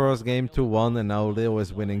won the first game 2-1, and now Leo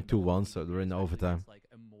is winning 2-1, so they're in overtime. Like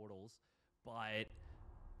immortals, but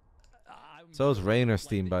so is Reynor's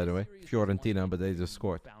team, by the way. Fiorentina, but they just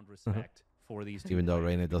scored. found respect for these two Even though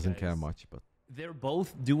players Reynor doesn't care because much. But they're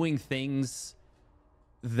both doing things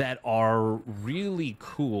that are really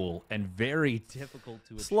cool and very difficult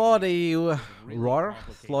to achieve.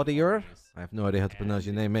 Slaughter? I have no idea how to pronounce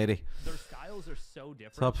your name, matey. Their styles are so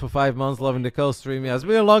different. It's up for 5 months, loving the co-stream. Yeah, it's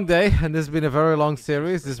been a long day, and this has been a very long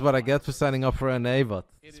series. This is what I get for signing up for NA, but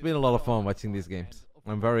it's been a lot of fun watching these games.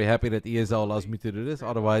 I'm very happy that ESL allows me to do this.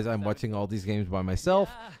 Otherwise, I'm watching all these games by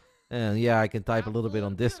myself. And yeah, I can type a little bit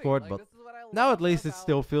on Discord, but now at least it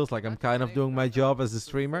still feels like I'm kind of doing my job as a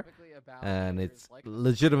streamer. And it's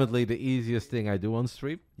legitimately the easiest thing I do on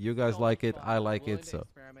stream. You guys like it, I like it, so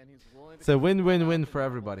it's a win-win-win for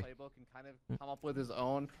everybody. Come up with his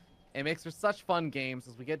own. It makes for such fun games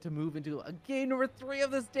as we get to move into a game number 3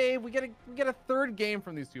 of this day. We get a third game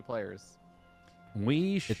from these two players.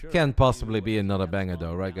 It can't possibly be another banger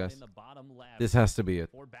though, right guys? This has to be it.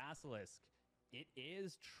 For BASILISK. It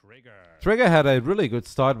is Trigger. Trigger had a really good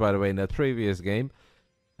start, by the way, in that previous game.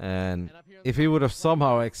 And if he would have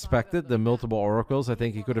somehow expected the multiple oracles, I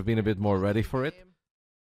think he could have been a bit more ready for it.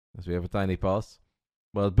 As we have a tiny pause.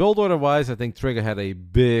 But build order-wise, I think Trigger had a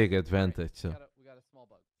big advantage. So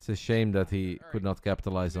it's a shame that he could not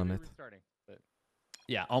capitalize on it.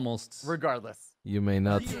 Yeah, almost. Regardless. You may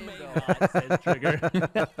not. You may not, says Trigger.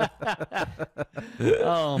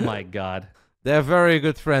 Oh my god. They're very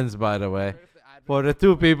good friends, by the way. For the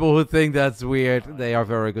two people who think that's weird, they are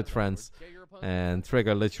very good friends. And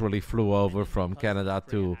Trigger literally flew over from Canada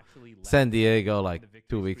to San Diego like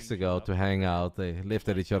 2 weeks ago to hang out. They lived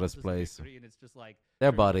at each other's place.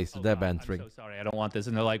 They're buddies. They're bantering. I'm so sorry, I don't want this.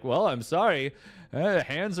 And they're like, well, I'm sorry.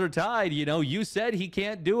 Hands are tied. You know, you said he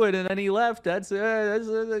can't do it, and then he left.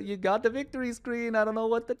 You got the victory screen. I don't know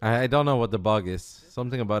what the... I don't know what the bug is.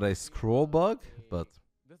 Something about a scroll bug, but...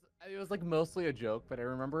 It was like mostly a joke, but I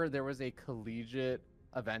remember there was a collegiate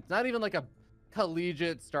event. Not even like a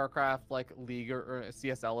collegiate StarCraft like league or a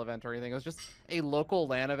CSL event or anything. It was just a local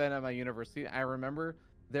LAN event at my university. I remember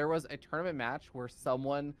there was a tournament match where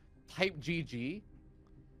someone typed GG,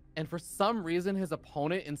 and for some reason his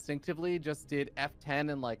opponent instinctively just did F10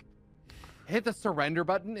 and like hit the surrender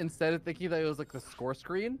button instead of thinking that it was like the score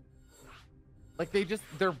screen. Like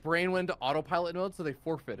their brain went to autopilot mode, so they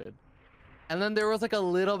forfeited. And then there was like a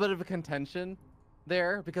little bit of a contention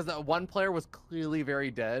there because that one player was clearly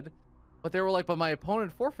very dead. But they were like, but my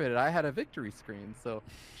opponent forfeited. I had a victory screen. So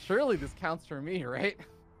surely this counts for me, right?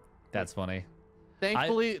 That's funny.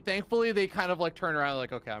 Thankfully, they kind of like turn around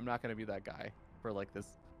like, okay, I'm not going to be that guy for like this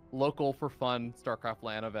local for fun StarCraft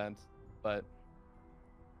LAN event. But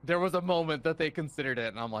there was a moment that they considered it.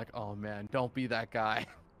 And I'm like, oh, man, don't be that guy.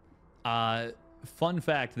 Fun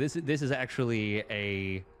fact. This is actually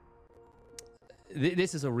a...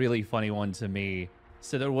 This is a really funny one to me.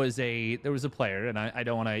 So there was a player, and I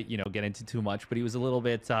don't want to get into too much, but he was a little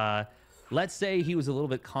bit let's say he was a little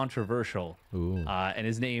bit controversial. And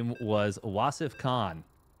his name was Wasif Khan,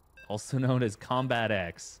 also known as Combat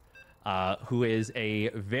X, who is a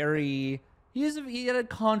very he had a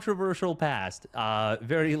controversial past,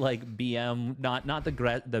 very like BM, not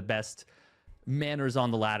the best manners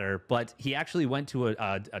on the ladder, but he actually went to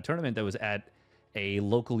a tournament that was at a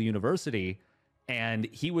local university. And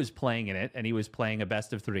he was playing in it, and he was playing a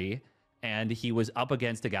best of 3, and he was up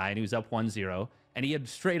against a guy, and he was up 1-0, and he had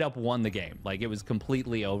straight up won the game. Like, it was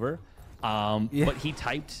completely over. But he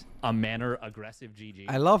typed a manner aggressive GG.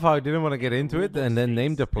 I love how he didn't want to get into it, and then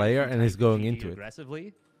named the player, and is going into it.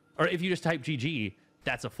 Aggressively. Or if you just type GG,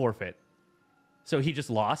 that's a forfeit. So he just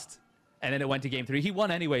lost, and then it went to game 3. He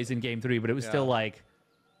won anyways in game 3, but it was still like,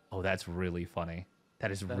 oh, that's really funny.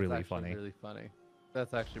 That's really funny. Really funny.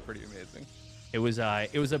 That's actually pretty amazing. It was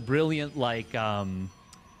a brilliant like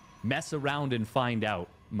mess around and find out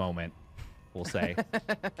moment, we'll say.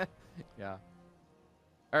 Yeah.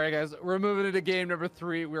 All right, guys, we're moving into game number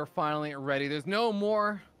 3. We're finally ready. There's no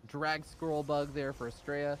more drag scroll bug there for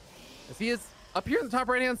Astrea, as he is up here in the top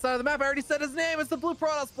right-hand side of the map. I already said his name. It's the Blue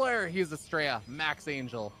Protoss player. He's Astrea, Max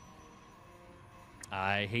Angel.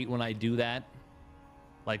 I hate when I do that.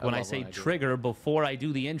 Like when I say Trigger before I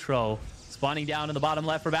do the intro. Spawning down in the bottom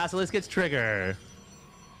left for BASILISK, it's Trigger.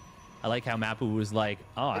 I like how Mapu was like,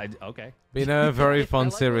 oh, okay. Been a very fun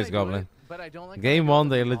series, Goblin. Game 1,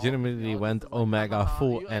 they legitimately went Omega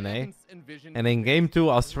full NA. And in Game 2,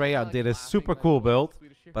 Astrea did a super cool build,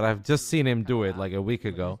 but I've just seen him do it like a week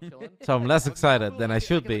ago. So I'm less excited than I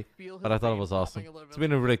should be, but I thought it was awesome. It's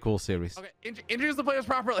been a really cool series. Okay, introduce the players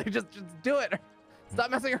properly. Just do it. Stop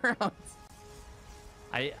messing around.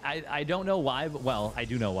 I don't know why, but well, I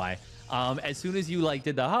do know why. As soon as you like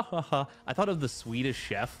did the ha ha ha, I thought of the Swedish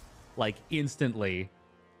Chef like instantly.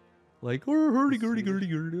 Like hurdy-gurdy.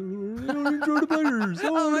 Enjoy the players.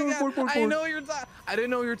 Oh my god! I know what you're talking. I didn't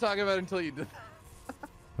know what you were talking about until you did that.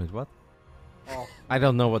 Wait, what? Oh. I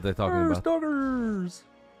don't know what they're talking about. Stalkers.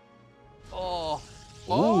 Oh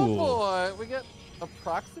boy, we get a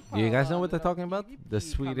proxy. Do you guys know what they're talking about? The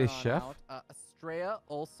Swedish Chef. Astrea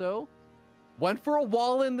also went for a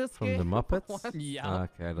wall in this game. From the Muppets? Yeah.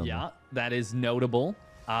 Okay, I don't know. That is notable.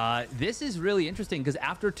 This is really interesting because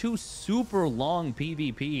after 2 super long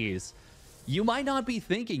PvPs, you might not be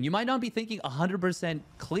thinking 100%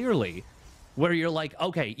 clearly, where you're like,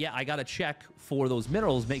 okay, yeah, I got to check for those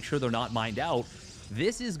minerals, make sure they're not mined out.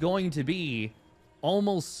 This is going to be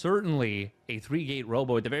almost certainly a 3-gate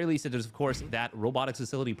robo. At the very least, there's, of course, that robotics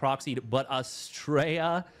facility proxied, but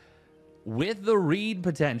Astrea with the read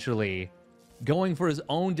potentially going for his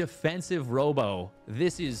own defensive robo.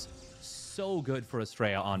 This is so good for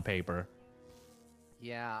Astrea on paper.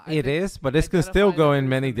 Yeah, it is, but this could still go in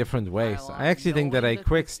many different ways. I actually think that a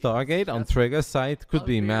quick Stargate on Trigger's side could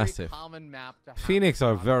be massive. Phoenix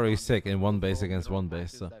are very sick in one base against one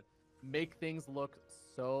base. So. Make things look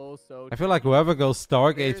so I feel like whoever goes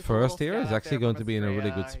Stargate first here is actually going to be in a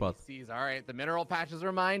really good spot. All right, the mineral patches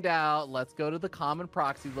are mined out. Let's go to the common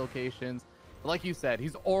proxy locations. Like you said,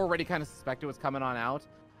 he's already kind of suspected what's coming on out.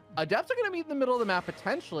 Adepts are going to meet in the middle of the map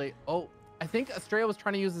potentially. Oh, I think Astrea was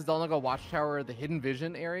trying to use the Zelnaga Watchtower, the Hidden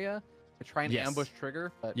Vision area, to try and ambush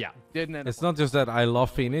Trigger, but didn't end up. It's not just that I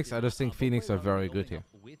love Phoenix, I just think Phoenix are very good here.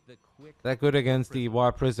 They're good against the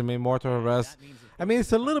War Prism, Immortal Arrest. I mean,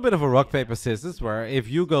 it's a little bit of a rock, paper, scissors, where if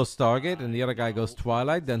you go Stargate and the other guy goes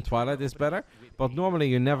Twilight, then Twilight is better. But normally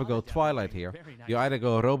you never go Twilight here. You either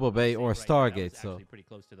go Robo Bay or Stargate, so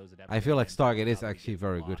I feel like Stargate is actually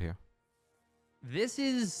very good here. This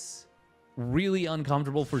is really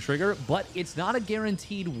uncomfortable for Trigger, but it's not a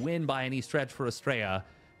guaranteed win by any stretch for Astrea,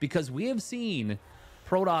 because we have seen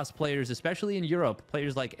Protoss players, especially in Europe,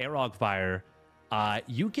 players like Aerogfire,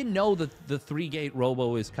 you can know that the 3-gate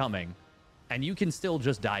Robo is coming, and you can still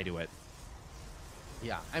just die to it.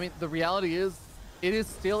 Yeah, I mean, the reality is, it is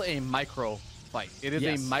still a micro fight. It is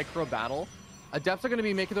a micro battle. Adepts are going to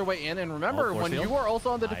be making their way in, and remember, when you are also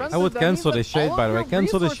on the defensive, I would cancel the shade, by the way.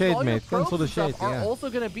 Cancel the shade, mate. Cancel the shade, are also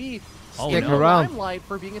going to be stick around. Limelight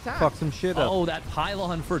for being attacked. Fuck some shit up. Oh, that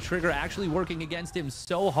pylon for Trigger actually working against him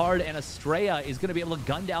so hard, and Astrea is going to be able to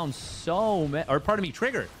gun down so many, or pardon me,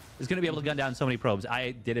 Trigger is going to be able to gun down so many probes.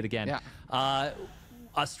 I did it again. Yeah.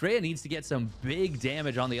 Astrea needs to get some big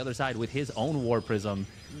damage on the other side with his own War Prism.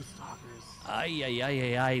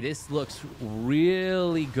 This looks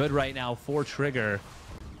really good right now for Trigger.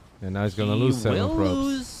 And now he's going to lose 7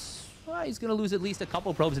 probes. He's going to lose at least a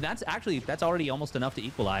couple probes, and that's already almost enough to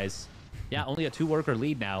equalize. Yeah, only a 2-worker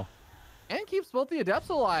lead now. And keeps both the Adepts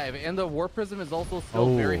alive, and the War Prism is also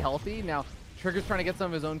still very healthy. Now, Trigger's trying to get some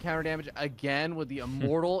of his own counter damage again with the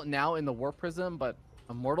Immortal now in the War Prism, but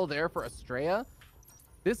Immortal there for Astrea.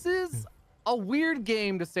 This is a weird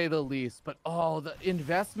game, to say the least, but the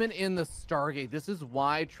investment in the Stargate. This is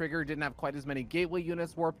why Trigger didn't have quite as many gateway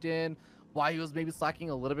units warped in, why he was maybe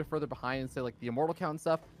slacking a little bit further behind, say, like the Immortal count and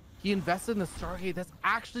stuff. He invested in the Stargate. That's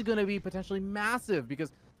actually going to be potentially massive,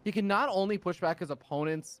 because he can not only push back his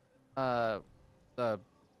opponent's War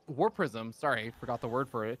Prism, sorry, forgot the word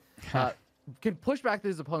for it, can push back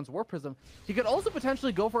his opponent's War Prism. He could also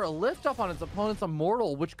potentially go for a lift up on his opponent's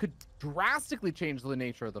Immortal, which could drastically change the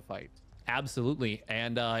nature of the fight. Absolutely.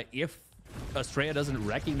 And if Astrea doesn't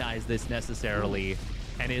recognize this necessarily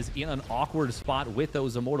and is in an awkward spot with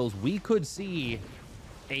those Immortals, we could see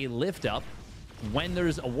a lift up when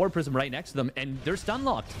there's a War Prism right next to them, and they're stun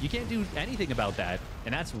locked. You can't do anything about that,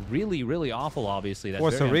 and that's really, really awful. Obviously,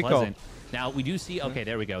 that's very unpleasant. Now we do see. Okay,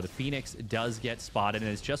 there we go. The Phoenix does get spotted, and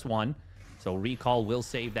it's just one, so recall will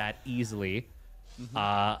save that easily.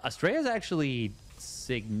 Astrea is actually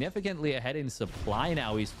significantly ahead in supply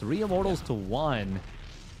now. He's 3 Immortals to 1. Think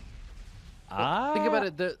about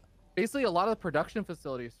it. Basically, a lot of the production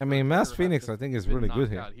facilities. I mean, Mass Phoenix, I think, is really good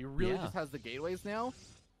here. He really just has the gateways now.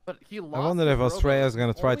 But he lost. I wonder if Astrea is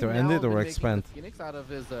going to try to end it or expand. Phoenix out of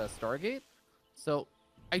his Stargate. So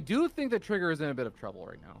I do think that Trigger is in a bit of trouble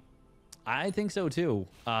right now. I think so too,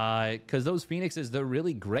 because those Phoenixes, they're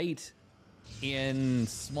really great in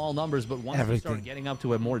small numbers, but once you start getting up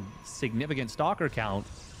to a more significant Stalker count,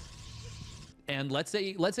 and let's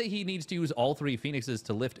say he needs to use all 3 Phoenixes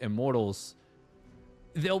to lift Immortals,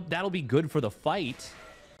 that'll be good for the fight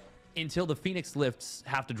until the Phoenix lifts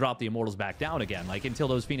have to drop the Immortals back down again, like until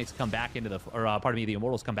those Phoenix come back into the, the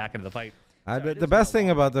Immortals come back into the fight. The best thing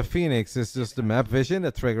about the Phoenix is just the map vision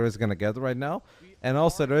that Trigger is going to get right now, and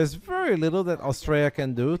also there is very little that Astrea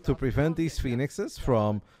can do to prevent these Phoenixes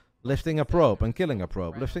from lifting a probe and killing a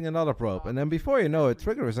probe, lifting another probe, and then before you know it,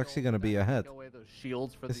 Trigger is actually going to be ahead.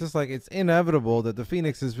 It's just like it's inevitable that the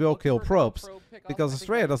Phoenixes will kill probes, because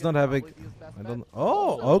Astrea does not have a...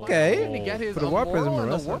 okay. For the War Prism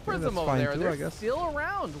arrest, that's fine too, I guess. Still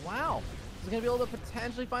around. Wow. He's going to be able to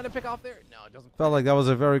potentially find a pick off there. No, it doesn't. Felt like that was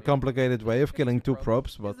a very complicated way of killing 2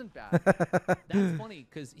 probes, but... That's funny,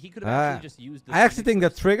 because he could have actually just used... I actually think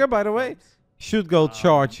that Trigger, by the way, should go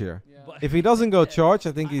charge here. If he doesn't go charge,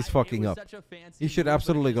 I think he's fucking up. He should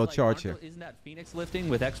absolutely go charge here. Isn't that Phoenix lifting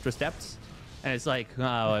with extra steps? And it's like,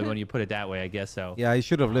 when you put it that way, I guess so. Yeah, he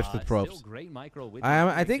should have lifted probes.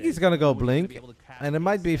 I think he's going to go blink, and it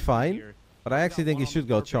might be fine, but I actually think he should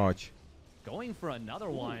go charge. Going for another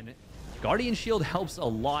one. Guardian Shield helps a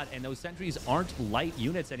lot, and those sentries aren't light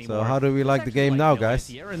units anymore. So how do we like the game now, guys?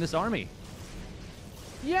 In this army.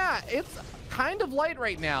 Yeah, it's kind of light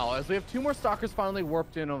right now as we have 2 more Stalkers finally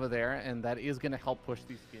warped in over there, and that is going to help push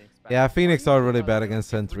these Phoenix back. Yeah, Phoenix are really bad against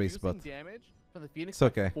sentries, but damage from the Phoenix it's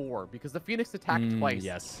okay. 4 because the Phoenix attacked twice.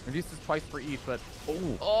 Yes. Reduces twice for each, but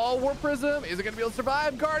Warp Prism, is it going to be able to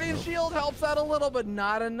survive? Guardian Shield helps out a little, but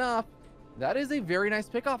not enough. That is a very nice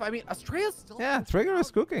pickoff. I mean, Astrea's still... Yeah, Trigger is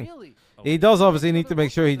cooking. Really. He does obviously need to make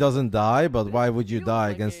sure he doesn't die, but why would you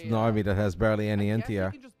die against an army that has barely any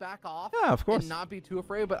NTR? You can just back off, yeah, of course. and not be too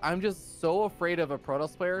afraid, but I'm just so afraid of a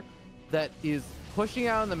Protoss player that is pushing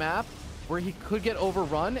out on the map where he could get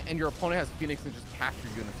overrun and your opponent has Phoenix and just capture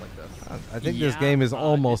units like this. I think this game is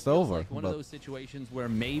almost over. Like one of those situations where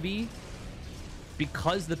maybe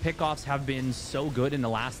because the pickoffs have been so good in the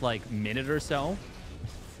last like minute or so,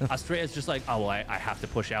 Astrea's just like, oh, well, I have to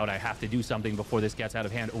push out. I have to do something before this gets out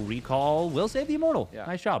of hand. Oh, recall will save the Immortal. Yeah.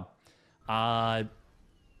 Nice job.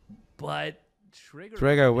 But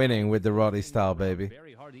Trigger winning with the Roddy style, baby.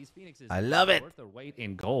 Very hard. These Phoenixes I love it. Worth their weight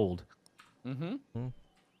in gold.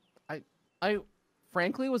 I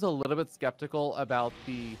frankly was a little bit skeptical about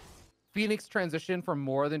the Phoenix transition from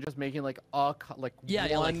more than just making like one like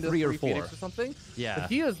 3 or 4 Phoenix or something. Yeah. But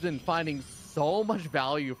he has been finding so much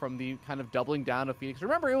value from the kind of doubling down of Phoenix.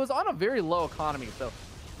 Remember, it was on a very low economy, so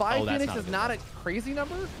 5 Phoenix is not a crazy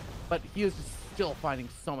number, but he is still finding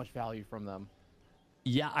so much value from them.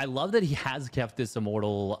 Yeah, I love that he has kept this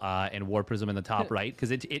Immortal and Warp Prism in the top right,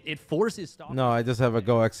 because it forces Stalker. No, I just have a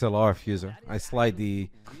Go XLR fuser. I slide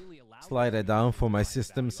it down for my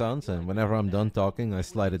system sounds, and whenever I'm done talking, I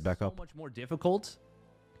slide it back up. So much more difficult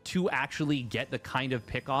to actually get the kind of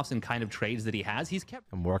pickoffs and kind of trades that he has. He's kept...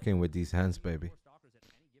 I'm working with these hands, baby.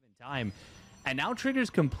 Time. And now Trigger's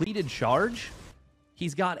completed charge.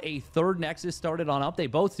 He's got a 3rd Nexus started on up. They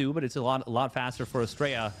both do, but it's a lot faster for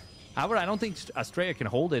Astrea. However, I don't think Astrea can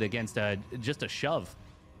hold it against just a shove.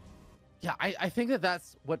 Yeah, I think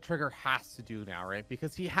that's what Trigger has to do now, right?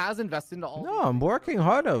 Because he has invested into all... No, I'm working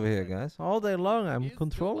hard over here, guys. All day long, I'm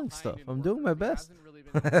controlling stuff. I'm doing my best. He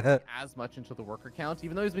hasn't really been as much into the worker count,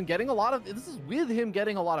 even though he's been getting a lot of... This is with him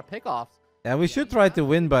getting a lot of pickoffs. Yeah, we should try to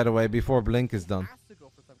win, by the way, before Blink is done.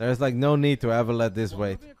 There's like no need to ever let this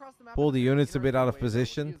wait. Pull the units a bit out of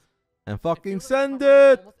position and fucking send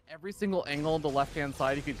it! Almost every single angle on the left-hand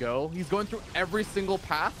side he could go. He's going through every single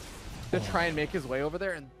path to try and make his way over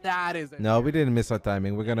there, and that is... No, we didn't miss our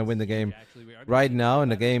timing. We're going to win the game right now,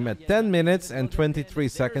 and the game at 10 minutes and 23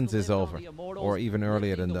 seconds is over. Or even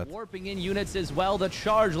earlier than that. Warping in units as well. The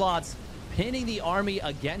charge lots pinning the army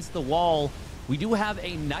against the wall. We do have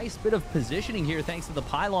a nice bit of positioning here thanks to the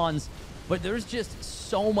pylons, but there's just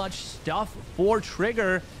so much stuff for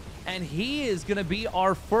Trigger, and he is going to be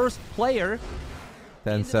our first player.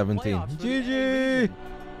 10-17. GG!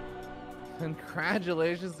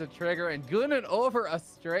 Congratulations to Trigger, and good and over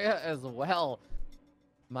Astrea as well.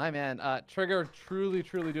 My man, Trigger truly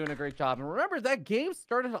doing a great job. And remember, that game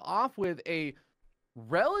started off with a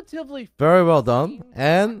relatively... Very well done.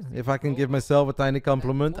 And if I can give myself a tiny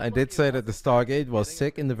compliment, I did say that the Stargate was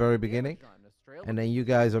sick in the very beginning. And then you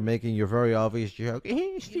guys are making your very obvious joke.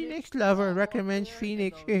 Phoenix lover recommends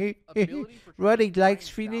Phoenix. Roddy likes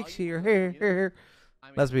Phoenix here.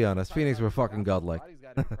 Let's be honest, Phoenix were fucking godlike.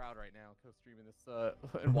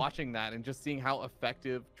 And watching that and just seeing how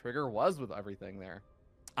effective Trigger was with everything there.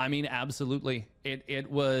 I mean, absolutely.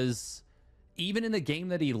 It was, even in the game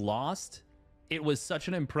that he lost, it was such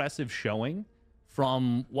an impressive showing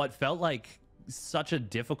from what felt like such a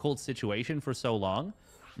difficult situation for so long.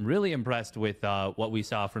 I'm really impressed with what we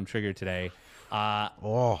saw from Trigger today.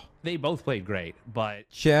 They both played great, but...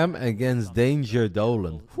 Chem against Danger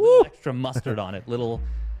Dolan. Little extra mustard on it. Little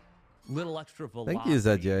extra velocity. Thank you,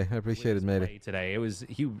 Zajay. I appreciate it, matey. Today, it was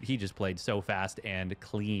he just played so fast and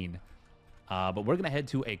clean. But we're gonna head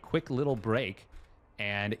to a quick little break,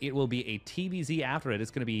 and it will be a TVZ after it.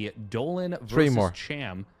 It's gonna be Dolan versus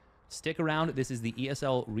Cham. Stick around. This is the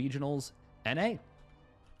ESL Regionals NA.